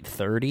their late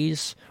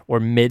 30s or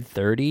mid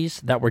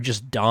 30s that were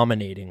just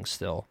dominating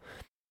still.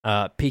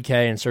 PK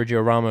and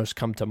Sergio Ramos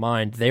come to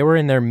mind. They were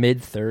in their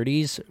mid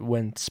 30s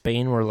when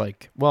Spain were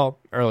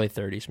early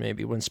 30s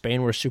maybe, when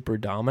Spain were super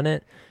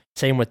dominant.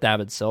 Same with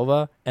David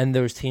Silva, and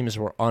those teams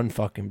were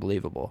unfucking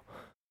believable.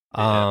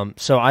 Yeah.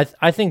 So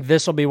I think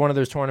this will be one of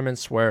those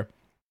tournaments where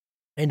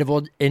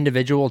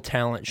individual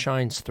talent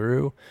shines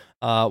through.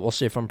 We'll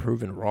see if I'm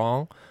proven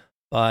wrong.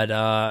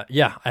 But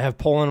yeah, I have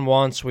Poland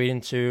 1,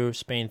 Sweden 2,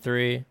 Spain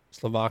 3,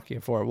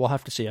 Slovakia 4. We'll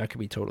have to see. I could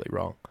be totally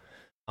wrong.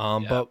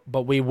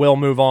 But we will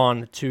move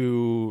on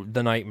to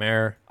the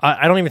nightmare.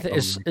 I don't even think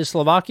is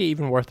Slovakia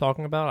even worth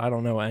talking about? I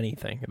don't know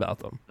anything about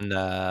them.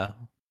 Nah.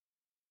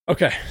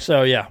 Okay,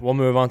 so yeah, we'll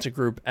move on to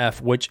Group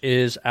F, which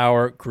is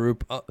our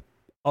group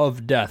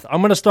of death.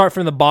 I'm going to start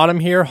from the bottom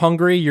here.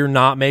 Hungary, you're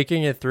not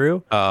making it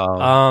through.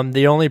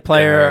 The only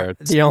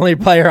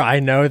player I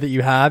know that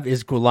you have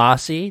is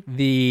Gulassi,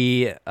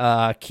 the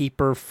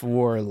keeper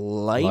for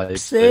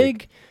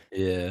Leipzig.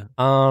 Yeah.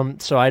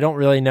 So I don't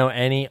really know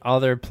any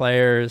other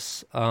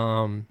players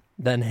than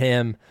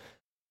him.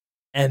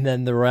 And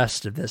then the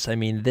rest of this, I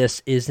mean,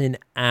 this is an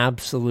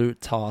absolute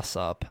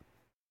toss-up.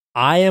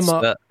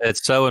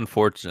 It's so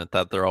unfortunate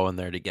that they're all in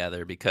there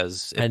together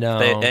because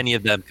any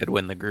of them could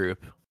win the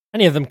group.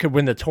 Any of them could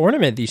win the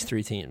tournament, these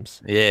three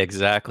teams. Yeah,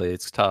 exactly.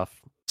 It's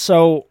tough.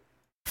 So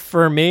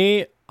for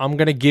me, I'm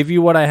going to give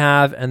you what I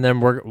have, and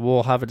then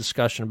we'll have a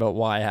discussion about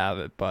why I have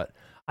it. But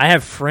I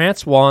have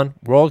France 1,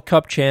 World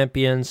Cup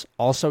champions,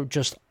 also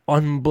just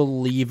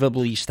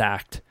unbelievably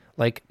stacked.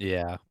 Like,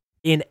 yeah.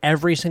 In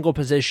every single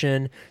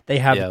position, they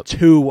have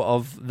two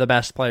of the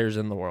best players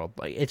in the world.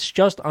 Like, it's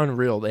just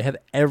unreal. They have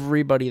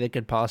everybody they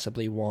could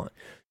possibly want.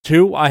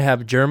 2, I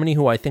have Germany,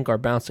 who I think are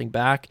bouncing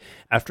back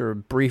after a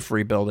brief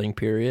rebuilding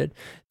period.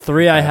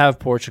 3, I have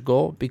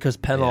Portugal, because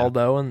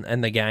Penaldo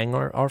and the gang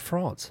are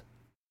frauds.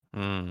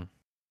 Mm.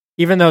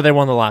 Even though they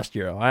won the last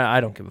Euro. I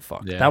don't give a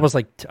fuck. Yeah. That was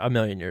like a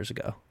million years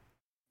ago.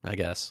 I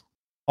guess.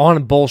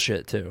 On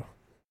bullshit too.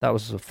 That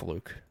was a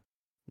fluke.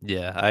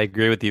 Yeah, I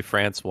agree with you.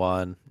 France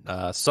won.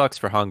 Sucks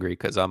for Hungary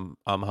because I'm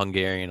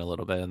Hungarian a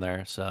little bit in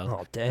there, so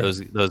Oh dang.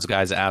 those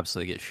guys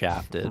absolutely get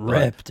shafted. But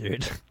Rip,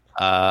 dude.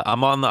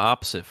 I'm on the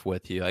opposite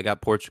with you. I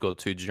got Portugal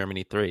 2,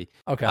 Germany 3.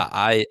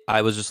 Okay.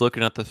 I was just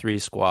looking at the three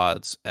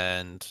squads,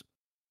 and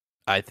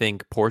I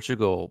think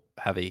Portugal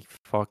have a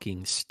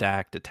fucking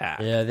stacked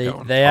attack. Yeah, they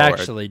going they forward.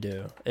 actually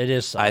do. It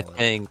is I solid.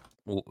 think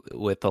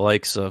with the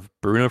likes of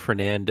Bruno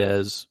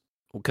Fernandes,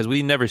 because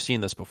we've never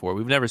seen this before.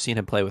 We've never seen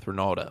him play with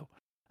Ronaldo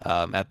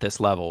at this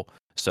level.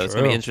 So it's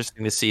going to be True.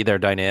 interesting to see their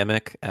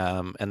dynamic.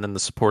 And then the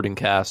supporting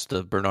cast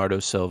of Bernardo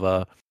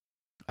Silva.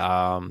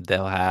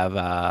 They'll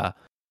have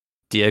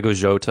Diego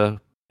Jota.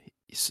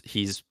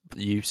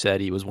 You said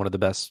he was one of the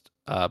best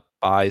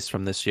buys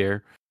from this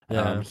year.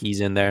 Yeah. He's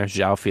in there.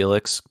 João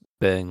Felix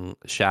being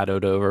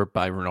shadowed over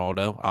by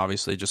Ronaldo,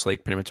 obviously, just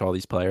like pretty much all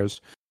these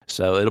players.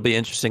 So it'll be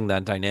interesting,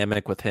 that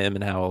dynamic with him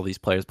and how all these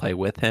players play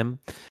with him.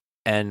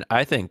 And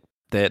I think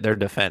that their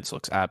defense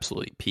looks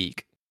absolutely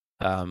peak.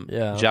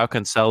 Yeah. João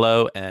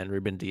Cancelo and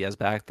Ruben Diaz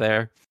back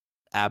there,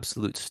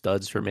 absolute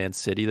studs for Man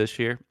City this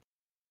year.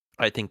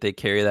 I think they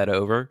carry that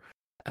over.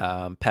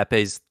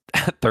 Pepe's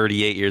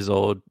 38 years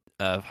old.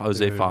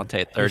 Jose Dude, Fonte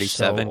at he's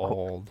 37, so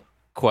old.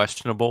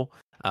 questionable.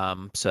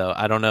 So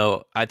I don't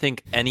know. I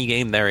think any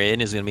game they're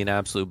in is going to be an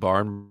absolute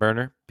barn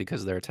burner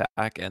because of their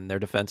attack, and their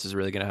defense is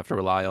really going to have to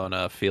rely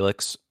on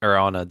Felix or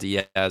on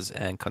Diaz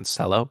and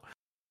Cancelo.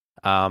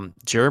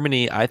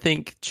 Germany, I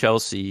think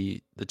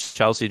the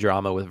Chelsea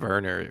drama with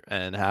Werner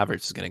and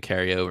Havertz is going to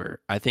carry over.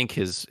 I think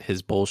his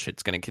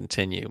bullshit's going to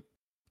continue.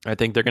 I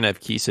think they're going to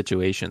have key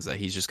situations that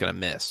he's just going to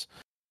miss.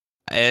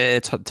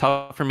 It's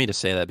tough for me to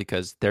say that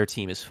because their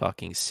team is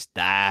fucking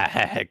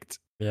stacked.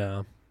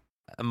 Yeah.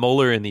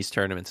 Muller in these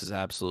tournaments is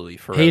absolutely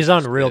ferocious. He's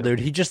unreal, dude.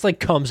 He just like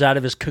comes out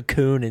of his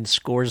cocoon and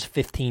scores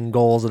 15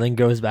 goals and then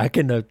goes back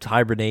into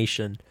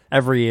hibernation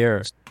every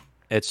year.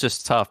 It's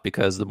just tough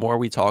because the more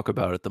we talk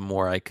about it, the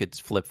more I could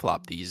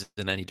flip-flop these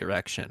in any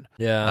direction.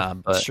 Yeah,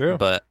 that's true.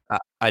 But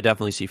I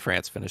definitely see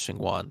France finishing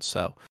one,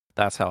 so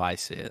that's how I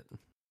see it.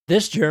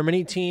 This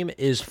Germany team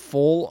is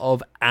full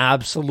of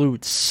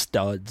absolute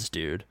studs,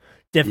 dude.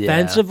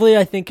 Defensively,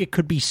 I think it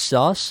could be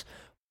sus,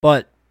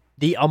 but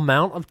the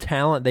amount of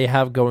talent they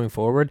have going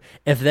forward,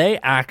 if they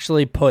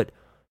actually put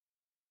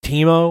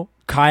Timo,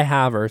 Kai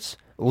Havertz,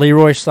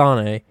 Leroy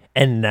Sané,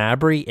 and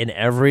Gnabry in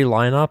every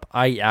lineup,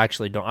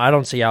 I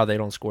don't see how they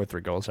don't score 3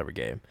 goals every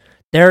game.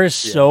 There's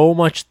so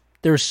much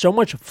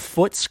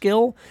foot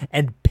skill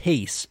and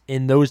pace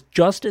in those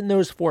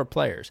 4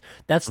 players.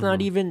 That's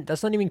not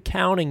even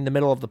counting the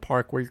middle of the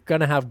park where you're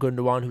gonna have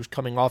Gundogan, who's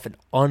coming off an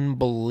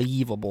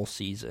unbelievable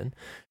season.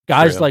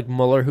 Guys like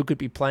Muller, who could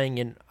be playing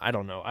in, I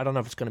don't know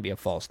if it's going to be a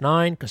false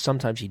 9, because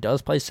sometimes he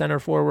does play center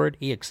forward.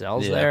 He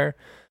excels there.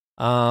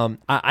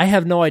 I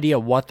have no idea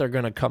what they're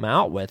going to come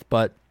out with,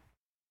 but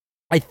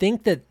I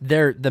think that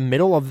the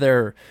middle of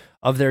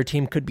their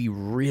team could be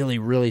really,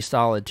 really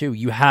solid too.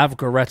 You have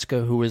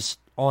Goretzka, who is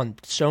on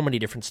so many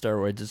different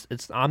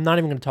steroids. I'm not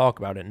even going to talk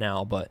about it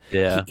now, but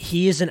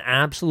he is an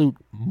absolute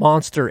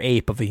monster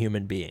ape of a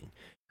human being.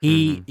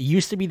 He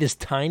used to be this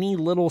tiny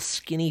little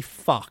skinny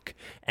fuck,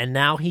 and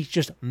now he's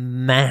just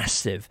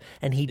massive,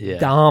 and he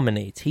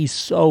dominates. He's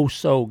so,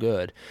 so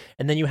good.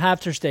 And then you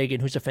have Ter Stegen,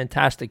 who's a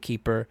fantastic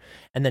keeper,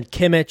 and then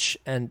Kimmich,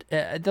 and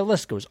the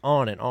list goes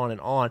on and on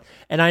and on.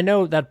 And I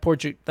know that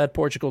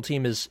Portugal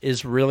team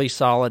is really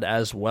solid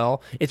as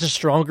well. It's a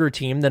stronger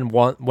team than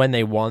when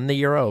they won the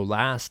Euro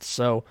last.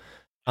 So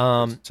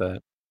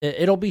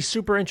it'll be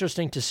super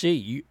interesting to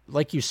see.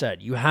 Like you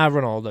said, you have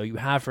Ronaldo, you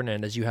have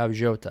Fernandes, you have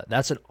Jota.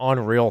 That's an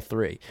unreal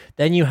 3.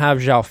 Then you have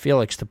João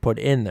Felix to put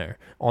in there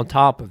on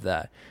top of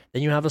that.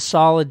 Then you have a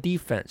solid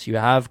defense. You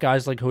have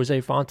guys like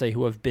Jose Fonte,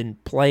 who have been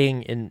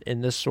playing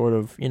in this sort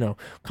of,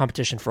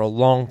 competition for a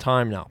long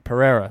time now.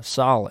 Pereira,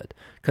 solid.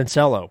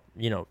 Cancelo,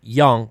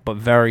 young but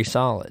very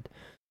solid.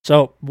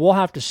 So we'll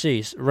have to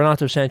see.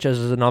 Renato Sanchez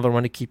is another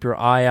one to keep your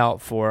eye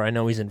out for. I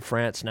know he's in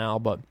France now,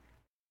 but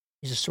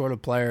he's a sort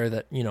of player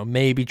that,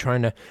 may be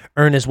trying to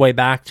earn his way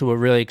back to a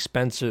really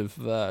expensive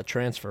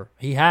transfer.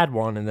 He had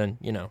one, and then,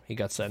 he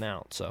got sent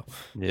out. So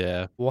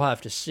we'll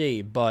have to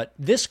see. But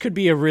this could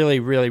be a really,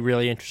 really,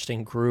 really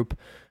interesting group.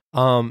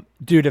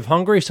 Dude, if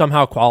Hungary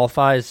somehow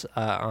qualifies,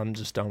 I'm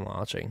just done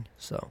watching.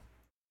 So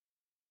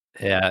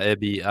yeah,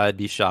 I'd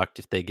be shocked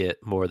if they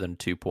get more than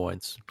 2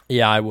 points.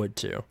 Yeah, I would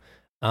too.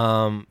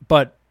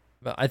 But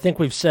I think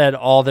we've said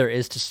all there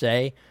is to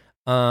say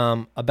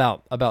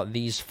about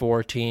these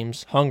 4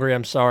 teams. Hungary,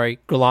 I'm sorry.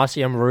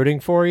 Galassi, I'm rooting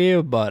for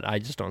you, but I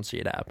just don't see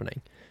it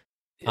happening.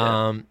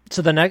 Yeah.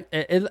 So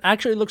it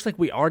actually looks like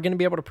we are going to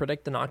be able to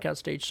predict the knockout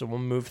stage, so we'll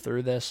move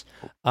through this.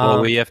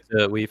 Well,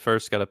 we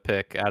first got to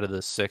pick out of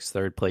the 6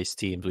 third place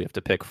teams. We have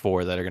to pick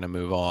 4 that are going to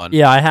move on.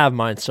 Yeah, I have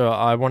mine, so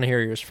I want to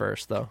hear yours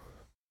first, though.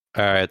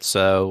 All right,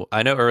 so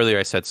I know earlier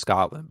I said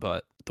Scotland,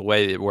 but the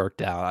way it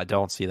worked out, I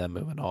don't see them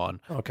moving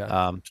on. Okay.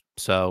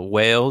 So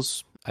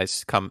Wales,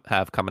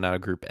 have coming out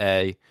of Group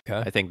A. Okay.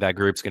 I think that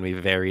group's going to be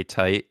very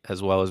tight,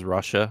 as well as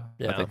Russia.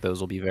 Yeah. I think those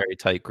will be very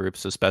tight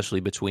groups, especially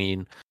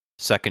between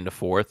second to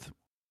fourth.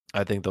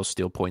 I think they'll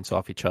steal points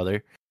off each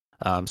other.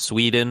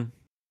 Sweden,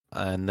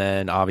 and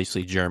then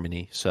obviously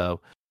Germany. So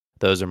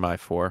those are my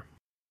 4.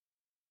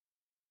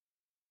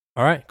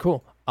 All right,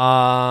 cool.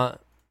 I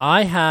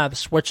have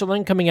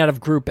Switzerland coming out of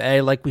Group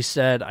A. Like we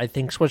said, I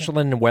think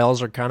Switzerland and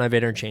Wales are kind of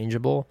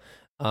interchangeable.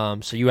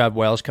 So you have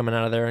Wales coming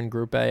out of there in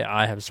Group A.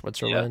 I have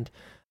Switzerland.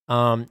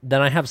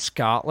 Then I have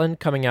Scotland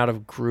coming out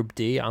of Group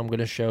D. I'm going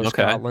to show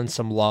Scotland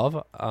some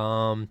love.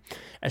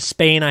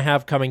 Spain I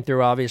have coming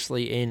through,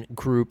 obviously, in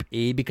Group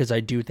E because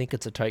I do think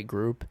it's a tight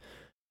group.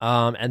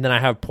 And then I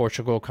have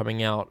Portugal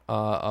coming out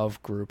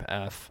of Group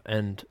F.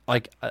 And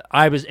like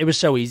it was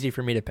so easy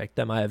for me to pick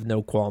them. I have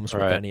no qualms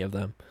with any of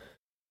them.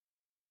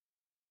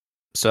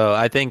 So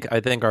I think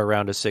our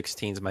round of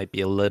 16s might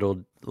be a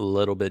little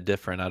bit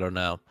different. I don't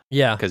know.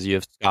 Yeah, because you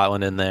have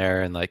Scotland in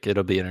there, and like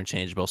it'll be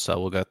interchangeable. So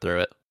we'll go through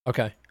it.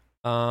 Okay.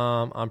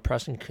 I'm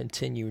pressing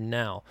continue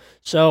now.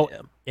 So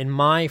in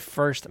my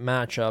first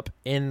matchup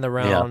in the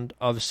round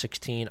of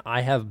 16,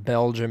 I have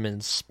Belgium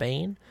and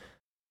Spain.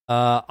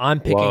 I'm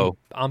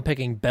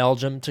picking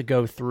Belgium to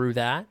go through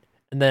that.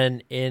 And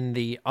then in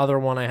the other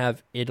one, I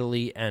have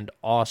Italy and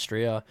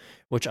Austria,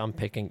 which I'm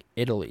picking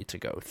Italy to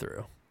go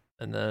through.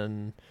 And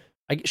then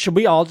should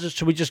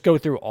we just go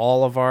through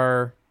all of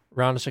our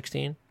round of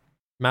 16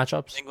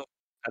 matchups?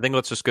 I think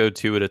let's just go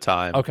 2 at a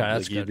time. Okay,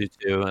 that's good. You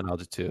do 2 and I'll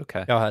do 2.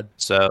 Okay. Go ahead.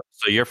 So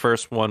your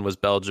first one was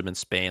Belgium and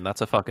Spain.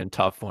 That's a fucking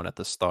tough one at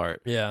the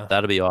start. Yeah.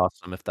 That'll be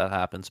awesome if that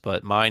happens.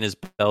 But mine is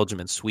Belgium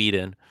and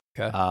Sweden.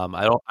 Okay.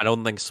 I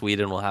don't think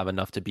Sweden will have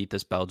enough to beat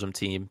this Belgium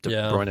team. De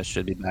Bruyne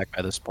should be back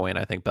by this point.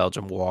 I think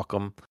Belgium will walk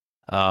them.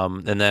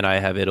 And then I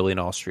have Italy and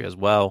Austria as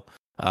well.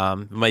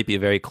 It might be a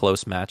very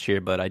close match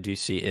here, but I do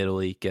see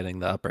Italy getting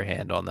the upper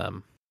hand on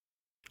them.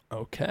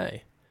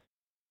 Okay.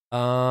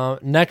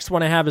 Next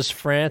one I have is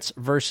France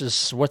versus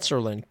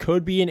Switzerland.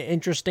 Could be an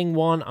interesting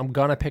one. I'm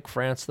gonna pick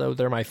France though.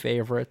 They're my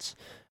favorites.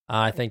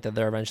 I think that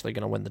they're eventually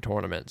gonna win the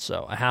tournament,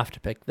 so I have to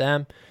pick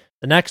them.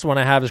 The next one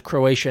I have is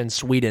Croatia and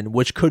Sweden,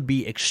 which could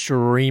be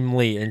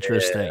extremely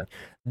interesting. Yeah.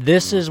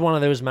 This is one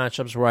of those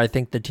matchups where I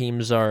think the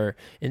teams are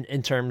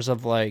in terms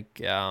of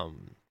like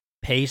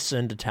pace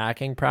and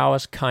attacking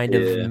prowess kind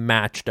of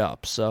matched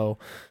up. So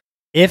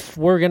if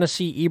we're gonna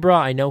see Ibra,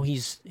 I know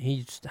he's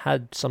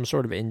had some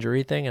sort of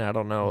injury thing, and I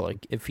don't know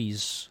like if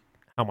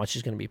how much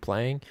he's gonna be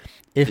playing.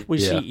 If we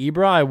see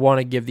Ibra, I want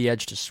to give the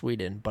edge to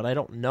Sweden, but I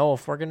don't know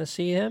if we're gonna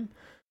see him.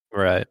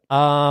 Right.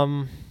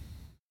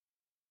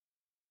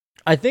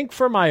 I think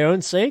for my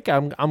own sake,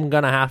 I'm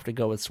gonna have to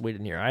go with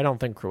Sweden here. I don't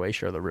think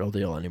Croatia are the real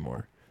deal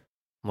anymore.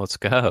 Let's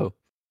go.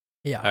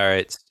 Yeah. All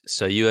right.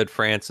 So you had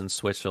France and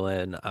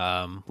Switzerland.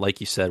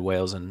 Like you said,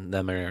 Wales and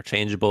them are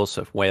interchangeable.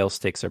 So if Wales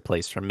takes their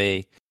place from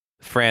me,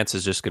 France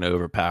is just going to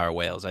overpower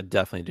Wales. I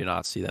definitely do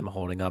not see them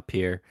holding up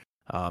here.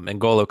 And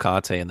N'Golo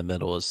Kante in the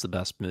middle is the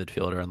best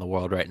midfielder in the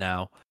world right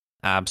now.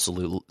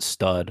 Absolute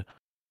stud.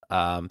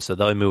 So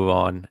they'll move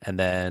on. And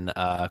then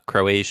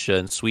Croatia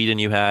and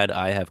Sweden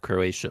I have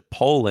Croatia,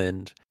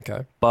 Poland.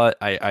 Okay. But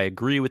I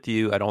agree with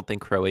you. I don't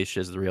think Croatia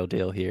is the real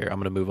deal here. I'm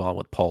going to move on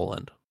with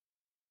Poland.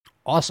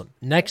 Awesome.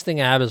 Next thing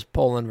I have is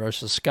Poland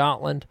versus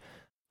Scotland.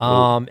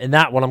 In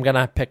that one, I'm going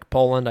to pick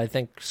Poland. I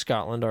think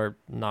Scotland are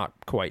not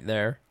quite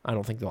there. I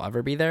don't think they'll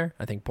ever be there.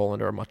 I think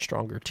Poland are a much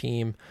stronger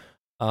team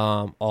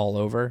all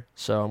over.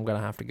 So I'm going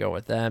to have to go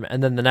with them.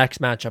 And then the next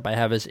matchup I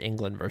have is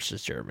England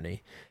versus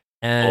Germany.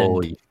 And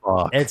holy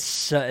fuck. It's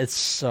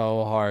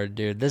so hard,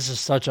 dude. This is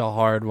such a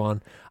hard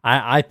one.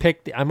 I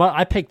picked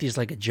these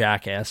like a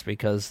jackass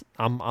because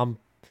I'm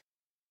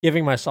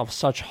giving myself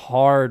such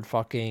hard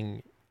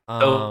fucking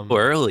so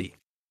early.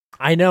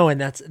 I know, and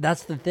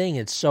that's the thing.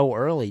 It's so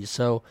early.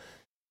 So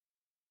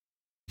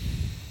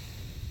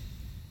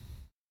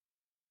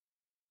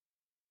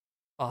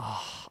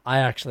I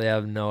actually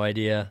have no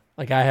idea.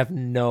 Like I have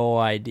no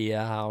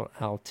idea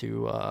how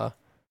to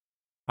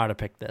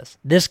pick this.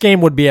 This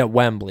game would be at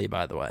Wembley,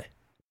 by the way.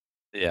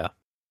 Yeah.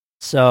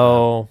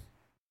 So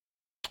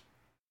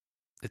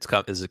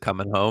is it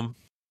coming home?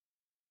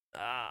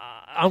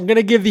 I'm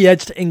gonna give the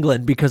edge to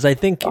England because I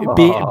think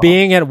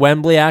being at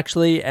Wembley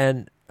actually,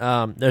 and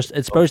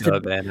it's supposed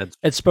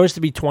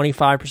to be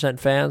 25%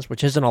 fans,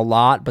 which isn't a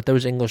lot, but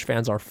those English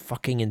fans are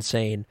fucking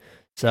insane.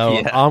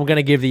 So I'm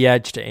gonna give the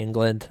edge to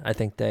England. I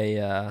think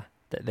they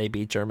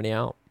beat Germany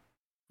out.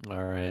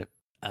 All right.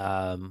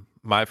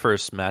 My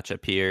first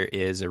matchup here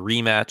is a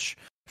rematch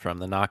from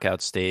the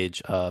knockout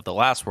stage of the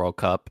last World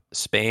Cup,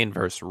 Spain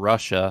versus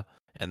Russia,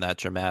 and that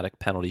dramatic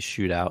penalty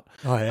shootout.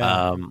 Oh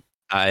yeah.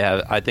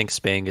 I think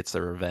Spain gets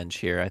the revenge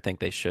here. I think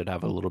they should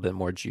have a little bit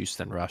more juice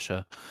than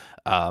Russia.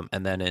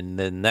 And then in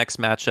the next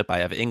matchup, I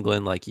have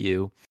England, like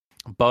you,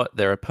 but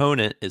their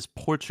opponent is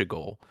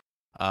Portugal.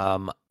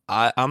 I'm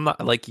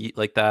not like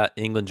that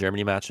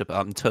England-Germany matchup.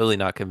 I'm totally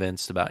not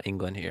convinced about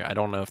England here. I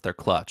don't know if they're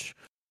clutch.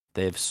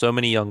 They have so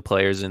many young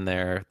players in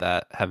there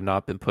that have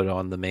not been put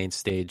on the main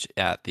stage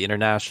at the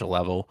international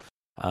level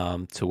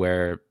to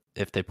where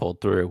if they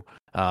pulled through,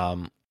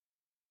 Um,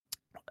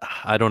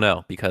 I don't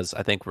know because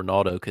I think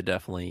Ronaldo could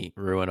definitely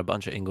ruin a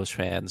bunch of English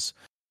fans'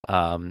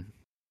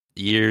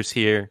 years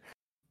here.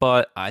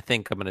 But I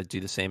think I'm going to do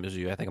the same as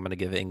you. I think I'm going to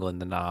give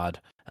England the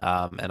nod,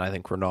 and I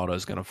think Ronaldo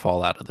is going to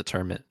fall out of the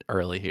tournament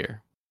early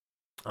here.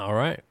 All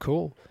right,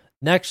 cool.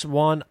 Next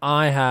one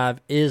I have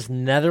is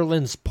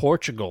Netherlands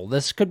Portugal.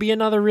 This could be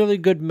another really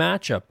good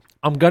matchup.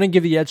 I'm going to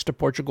give the edge to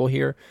Portugal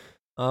here.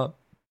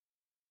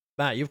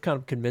 Matt, you've kind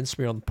of convinced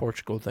me on the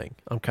Portugal thing.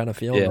 I'm kind of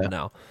feeling them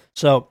now.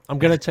 So I'm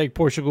going to take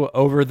Portugal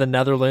over the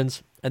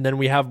Netherlands. And then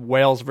we have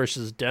Wales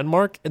versus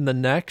Denmark in the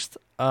next,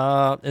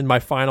 in my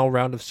final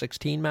round of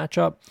 16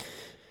 matchup.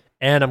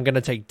 And I'm going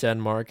to take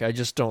Denmark. I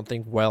just don't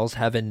think Wales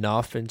have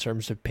enough in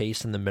terms of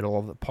pace in the middle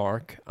of the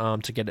park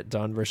to get it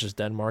done versus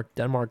Denmark.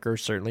 Denmark are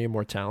certainly a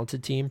more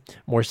talented team,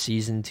 more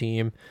seasoned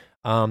team.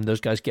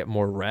 Those guys get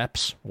more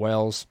reps.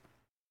 Wales,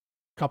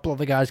 a couple of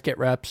the guys get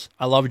reps.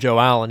 I love Joe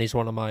Allen. He's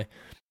one of my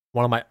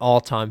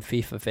all-time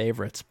FIFA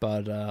favorites,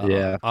 but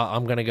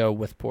I'm going to go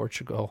with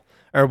Portugal,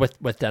 or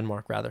with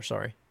Denmark, rather,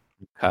 sorry.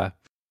 Okay.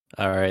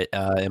 All right.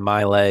 In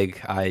my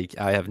leg, I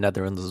have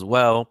Netherlands as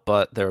well,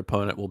 but their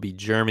opponent will be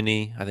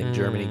Germany. I think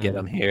Germany get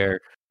them here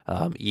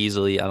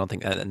easily. I don't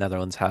think that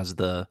Netherlands has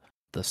the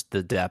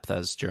depth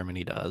as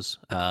Germany does.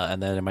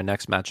 And then in my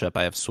next matchup,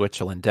 I have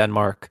Switzerland,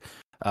 Denmark.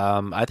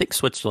 I think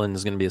Switzerland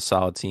is going to be a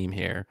solid team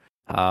here.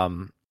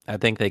 I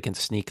think they can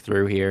sneak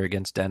through here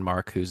against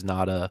Denmark, who's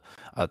not a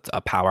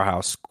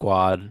powerhouse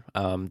squad.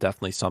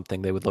 Definitely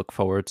something they would look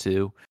forward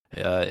to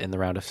in the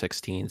round of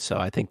 16. So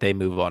I think they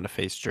move on to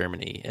face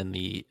Germany in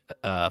the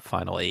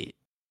final 8.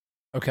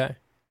 Okay.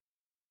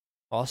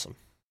 Awesome.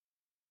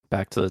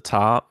 Back to the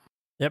top.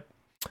 Yep.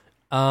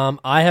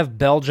 I have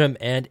Belgium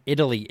and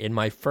Italy in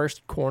my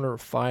first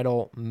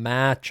quarterfinal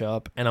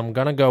matchup, and I'm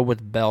going to go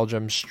with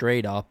Belgium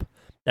straight up.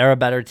 They're a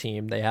better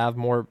team. They have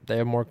more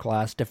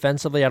class.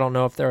 Defensively, I don't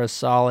know if they're as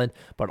solid,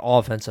 but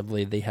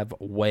offensively, they have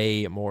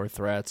way more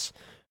threats.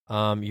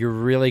 You're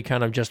really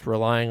kind of just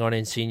relying on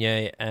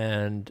Insigne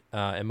and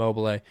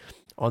Immobile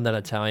on that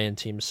Italian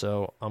team,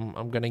 so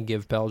I'm going to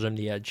give Belgium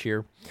the edge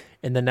here.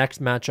 In the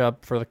next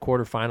matchup for the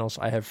quarterfinals,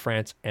 I have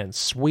France and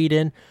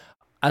Sweden.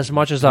 As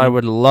much as I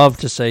would love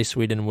to say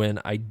Sweden win,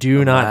 I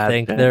do not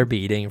think they're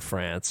beating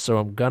France, so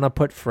I'm going to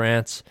put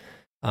France.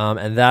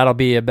 And that'll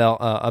be a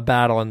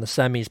battle in the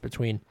semis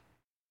between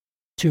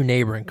two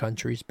neighboring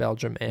countries,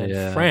 Belgium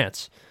and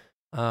France.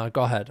 Go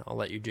ahead. I'll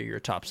let you do your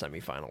top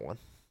semifinal one.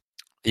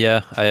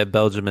 Yeah, I have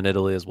Belgium and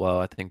Italy as well.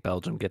 I think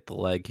Belgium get the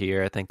leg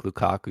here. I think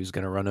Lukaku's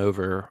going to run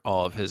over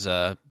all of his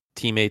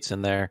teammates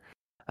in there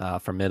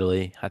from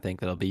Italy. I think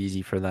that'll be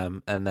easy for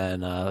them. And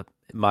then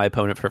my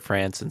opponent for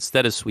France,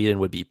 instead of Sweden,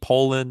 would be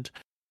Poland.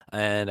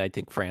 And I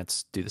think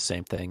France do the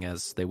same thing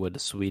as they would to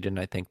Sweden.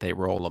 I think they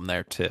roll them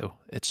there too.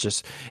 It's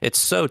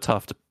so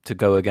tough to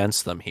go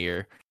against them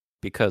here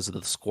because of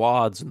the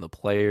squads and the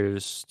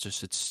players.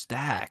 Just it's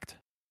stacked.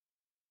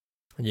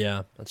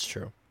 Yeah, that's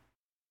true.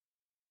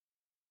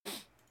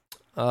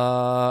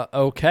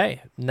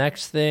 Okay.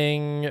 Next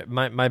thing,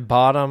 my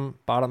bottom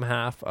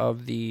half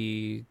of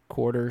the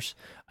quarters,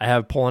 I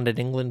have Poland and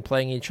England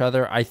playing each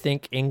other. I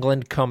think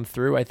England come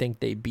through. I think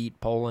they beat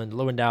Poland.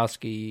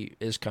 Lewandowski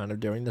is kind of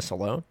doing this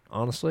alone,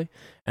 honestly,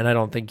 and I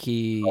don't think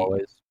he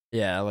always.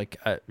 Yeah,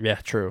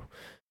 true.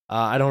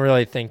 I don't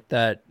really think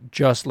that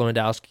just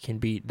Lewandowski can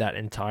beat that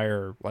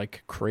entire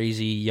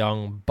crazy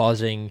young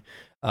buzzing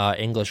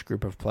English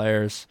group of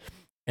players.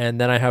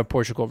 And then I have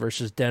Portugal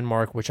versus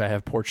Denmark, which I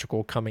have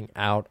Portugal coming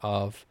out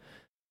of.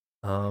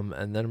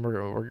 And then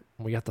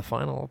we got the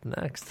final up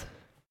next.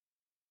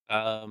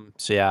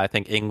 So yeah, I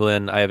think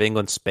England. I have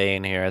England,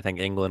 Spain here. I think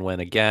England win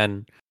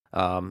again.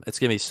 It's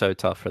gonna be so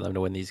tough for them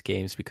to win these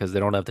games because they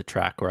don't have the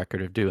track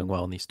record of doing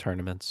well in these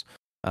tournaments.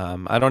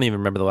 I don't even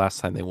remember the last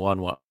time they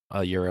won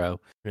a Euro.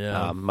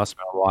 Yeah, must have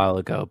been a while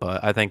ago,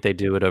 but I think they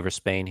do it over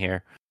Spain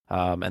here.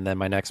 And then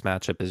my next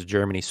matchup is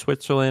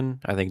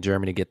Germany-Switzerland. I think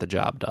Germany get the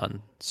job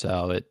done.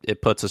 So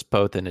it puts us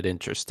both in an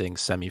interesting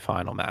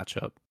semifinal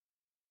matchup.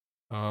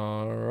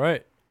 All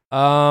right.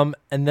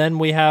 And then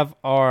we have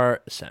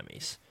our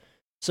semis.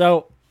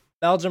 So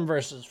Belgium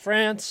versus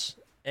France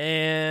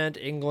and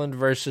England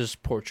versus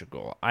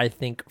Portugal. I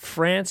think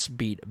France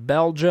beat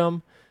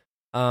Belgium.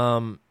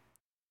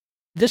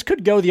 This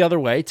could go the other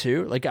way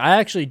too. I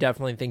actually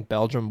definitely think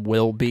Belgium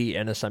will be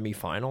in a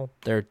semifinal.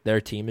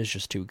 Their team is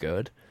just too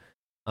good.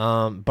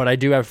 But I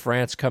do have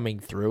France coming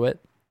through it.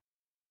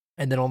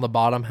 And then on the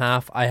bottom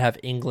half, I have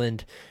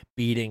England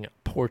beating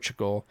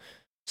Portugal.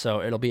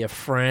 So it'll be a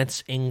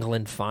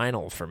France-England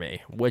final for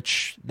me,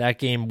 which that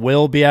game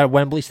will be at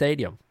Wembley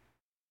Stadium.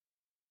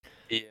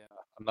 Yeah,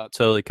 I'm not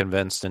totally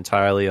convinced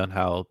entirely on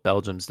how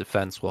Belgium's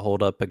defense will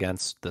hold up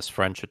against this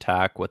French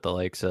attack with the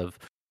likes of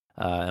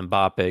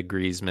Mbappe,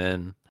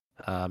 Griezmann.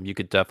 You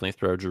could definitely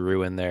throw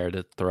Giroud in there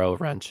to throw a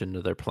wrench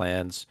into their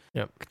plans.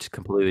 Yep. It's a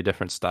completely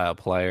different style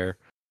player.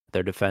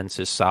 Their defense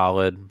is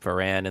solid.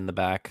 Varane in the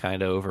back,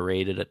 kind of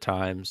overrated at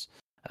times.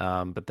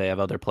 But they have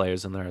other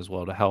players in there as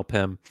well to help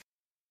him.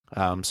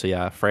 So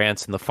yeah,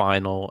 France in the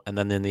final. And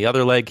then in the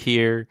other leg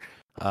here,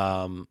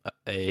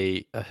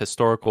 a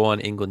historical one,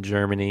 England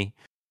Germany.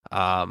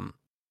 Um,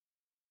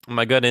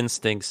 my gut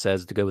instinct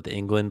says to go with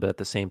England, but at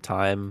the same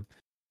time,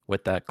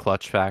 with that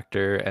clutch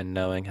factor and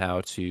knowing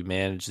how to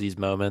manage these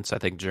moments, I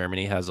think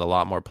Germany has a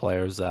lot more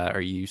players that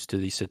are used to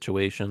these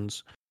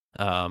situations,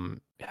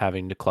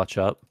 having to clutch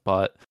up.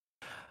 But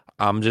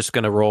I'm just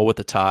going to roll with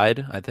the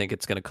tide. I think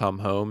it's going to come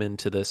home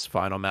into this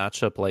final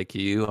matchup like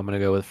you. I'm going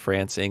to go with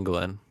France,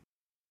 England.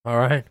 All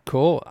right,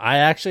 cool. I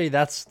actually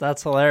that's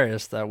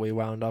hilarious that we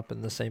wound up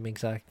in the same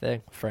exact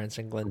thing. France,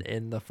 England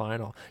in the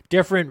final.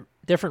 Different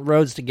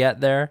roads to get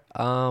there,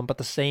 but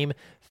the same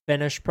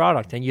finished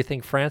product. And you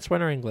think France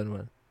win or England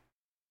win?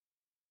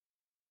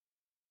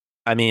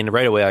 I mean,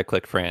 right away I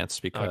click France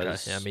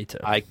because okay. Yeah, me too.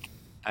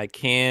 I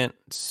can't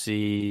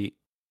see.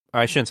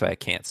 I shouldn't say I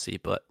can't see,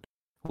 but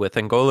with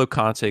N'Golo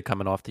Kante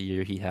coming off the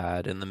year he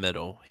had in the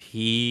middle,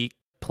 he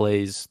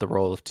plays the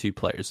role of two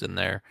players in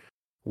there,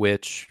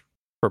 which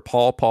for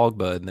Paul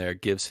Pogba in there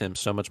gives him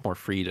so much more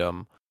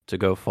freedom to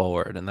go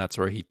forward, and that's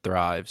where he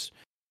thrives.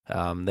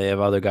 They have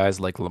other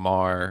guys like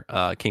Lamar,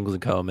 Kingsley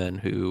Coman,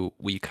 who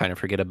we kind of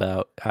forget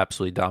about,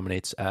 absolutely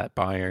dominates at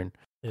Bayern.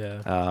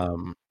 Yeah.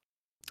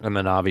 And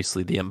then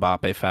obviously the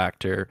Mbappe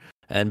factor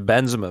and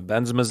Benzema.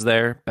 Benzema's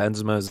there.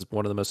 Benzema is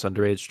one of the most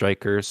underrated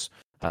strikers.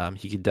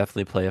 He could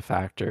definitely play a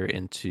factor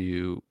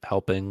into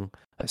helping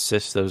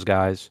assist those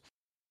guys.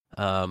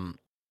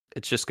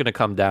 It's just going to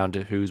come down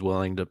to who's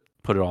willing to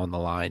put it on the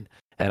line.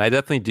 And I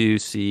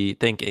definitely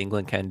think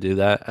England can do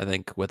that. I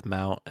think with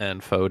Mount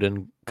and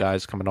Foden,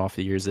 guys coming off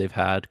the years they've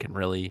had, can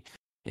really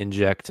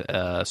inject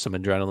some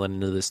adrenaline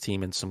into this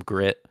team and some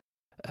grit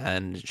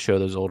and show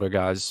those older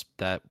guys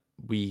that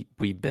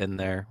we've been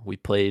there. We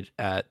played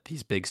at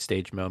these big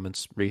stage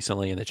moments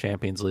recently in the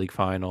Champions League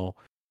final.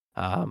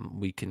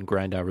 We can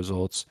grind out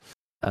results.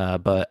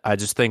 But I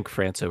just think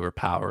France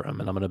overpower them,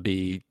 and I'm going to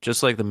be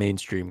just like the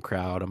mainstream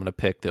crowd. I'm going to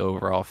pick the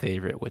overall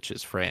favorite, which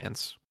is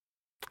France.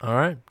 All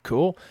right,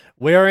 cool.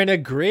 We are in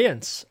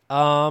agreement.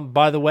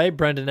 By the way,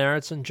 Brendan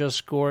Aronson just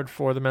scored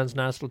for the men's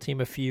national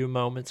team a few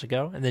moments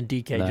ago, and then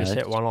DK just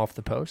hit one off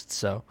the post.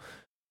 So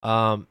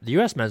the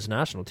U.S. men's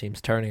national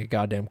team's turning a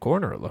goddamn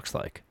corner, it looks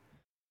like.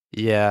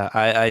 Yeah,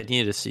 I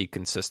need to see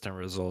consistent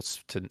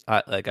results.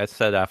 Like I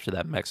said after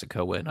that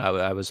Mexico win,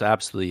 I was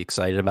absolutely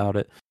excited about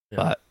it,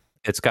 but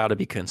it's got to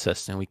be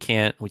consistent. We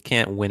can't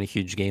win a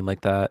huge game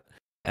like that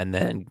and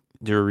then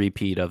do a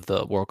repeat of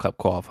the World Cup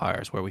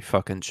qualifiers where we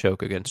fucking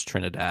choke against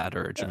Trinidad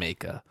or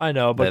Jamaica. I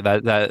know, but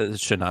that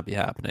should not be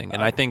happening.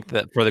 And I think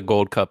that for the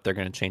Gold Cup, they're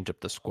going to change up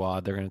the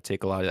squad. They're going to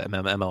take a lot of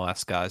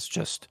MLS guys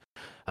just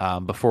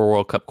before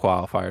World Cup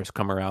qualifiers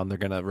come around. They're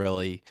going to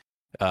really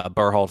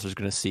Berhalter's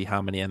going to see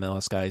how many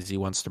MLS guys he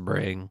wants to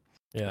bring,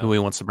 who he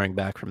wants to bring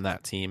back from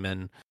that team.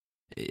 And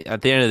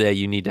at the end of the day,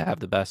 you need to have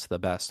the best of the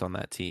best on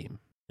that team.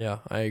 Yeah,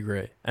 I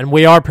agree. And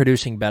we are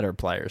producing better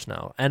players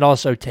now. And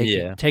also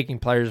taking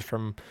players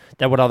from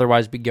that would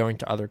otherwise be going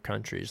to other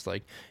countries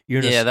like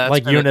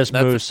Yunus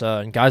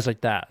Musa and guys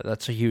like that.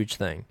 That's a huge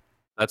thing.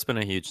 That's been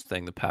a huge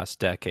thing the past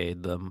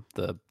decade,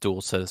 the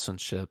dual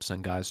citizenships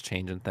and guys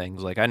changing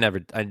things. Like I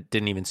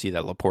didn't even see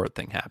that Laporte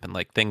thing happen.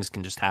 Like things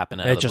can just happen.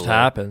 It just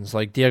happens.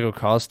 Like Diego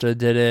Costa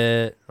did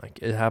it. Like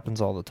it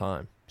happens all the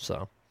time.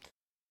 So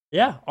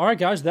yeah, all right,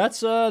 guys,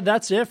 that's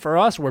it for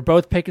us. We're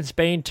both picking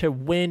Spain to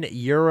win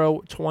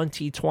Euro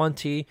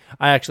 2020.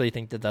 I actually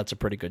think that that's a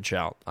pretty good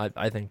shout.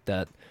 I think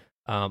that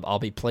I'll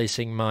be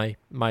placing my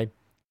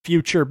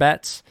future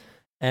bets,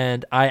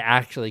 and I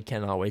actually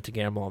cannot wait to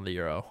gamble on the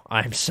Euro.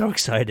 I'm so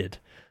excited.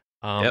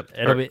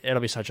 It'll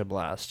be such a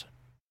blast.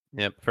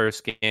 Yep,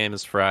 first game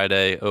is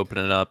Friday.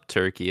 Opening up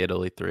Turkey,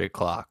 Italy,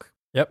 3:00.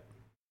 Yep,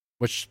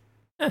 which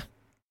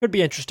could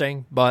be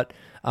interesting, but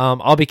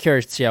I'll be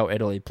curious to see how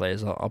Italy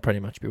plays. I'll pretty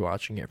much be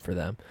watching it for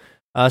them.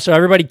 So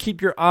everybody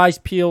keep your eyes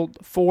peeled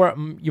for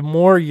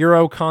more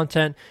Euro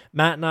content.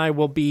 Matt and I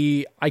will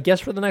be, I guess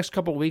for the next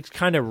couple of weeks,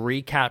 kind of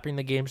recapping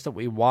the games that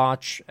we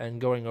watch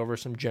and going over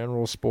some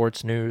general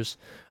sports news.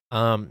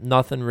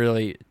 Nothing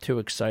really too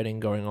exciting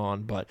going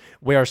on, but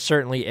we are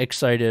certainly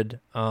excited,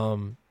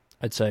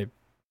 I'd say,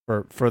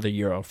 for the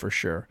Euro for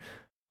sure.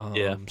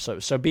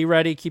 So be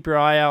ready. Keep your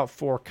eye out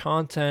for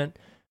content.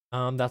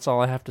 That's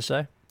all I have to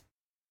say.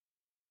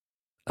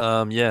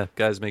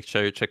 Guys, make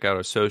sure you check out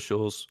our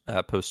socials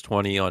at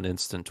Post20 on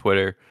Insta and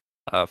Twitter.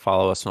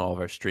 Follow us on all of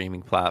our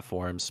streaming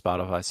platforms,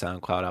 Spotify,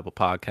 SoundCloud, Apple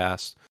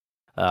Podcasts.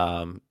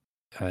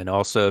 And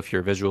also, if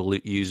you're a visual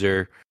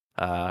user,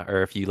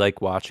 or if you like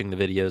watching the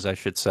videos, I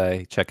should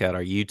say, check out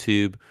our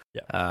YouTube,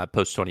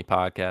 Post20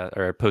 podcast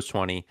or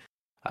Post20.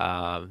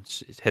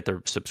 Hit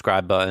the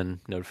subscribe button,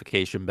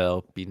 notification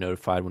bell, be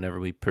notified whenever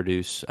we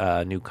produce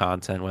new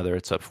content, whether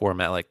it's a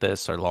format like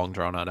this or long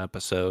drawn out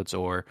episodes,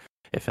 or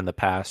if in the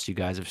past you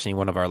guys have seen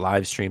one of our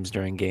live streams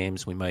during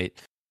games, we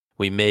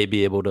may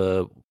be able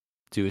to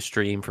do a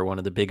stream for one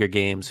of the bigger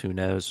games. Who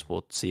knows?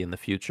 We'll see in the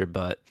future.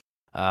 But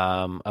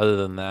other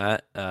than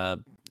that,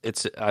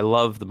 I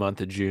love the month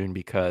of June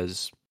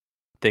because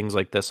things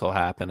like this will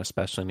happen,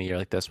 especially in a year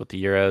like this with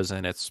the Euros.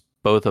 And it's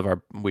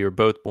we were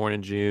both born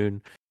in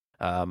June.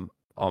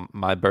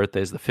 my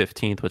birthday is the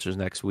 15th, which is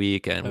next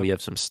week, and we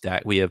have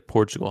we have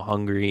Portugal,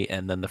 Hungary,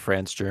 and then the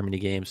France Germany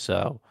game.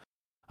 So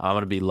I'm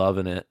gonna be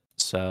loving it.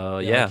 So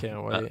I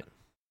can't wait.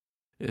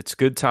 It's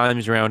good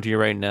times around here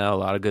right now. A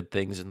lot of good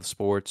things in the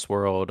sports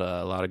world.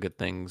 A lot of good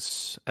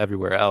things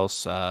everywhere else.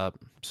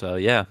 So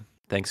yeah,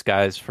 thanks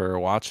guys for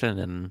watching,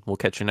 and we'll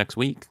catch you next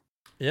week.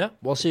 Yeah,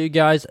 we'll see you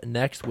guys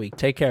next week.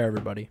 Take care,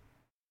 everybody.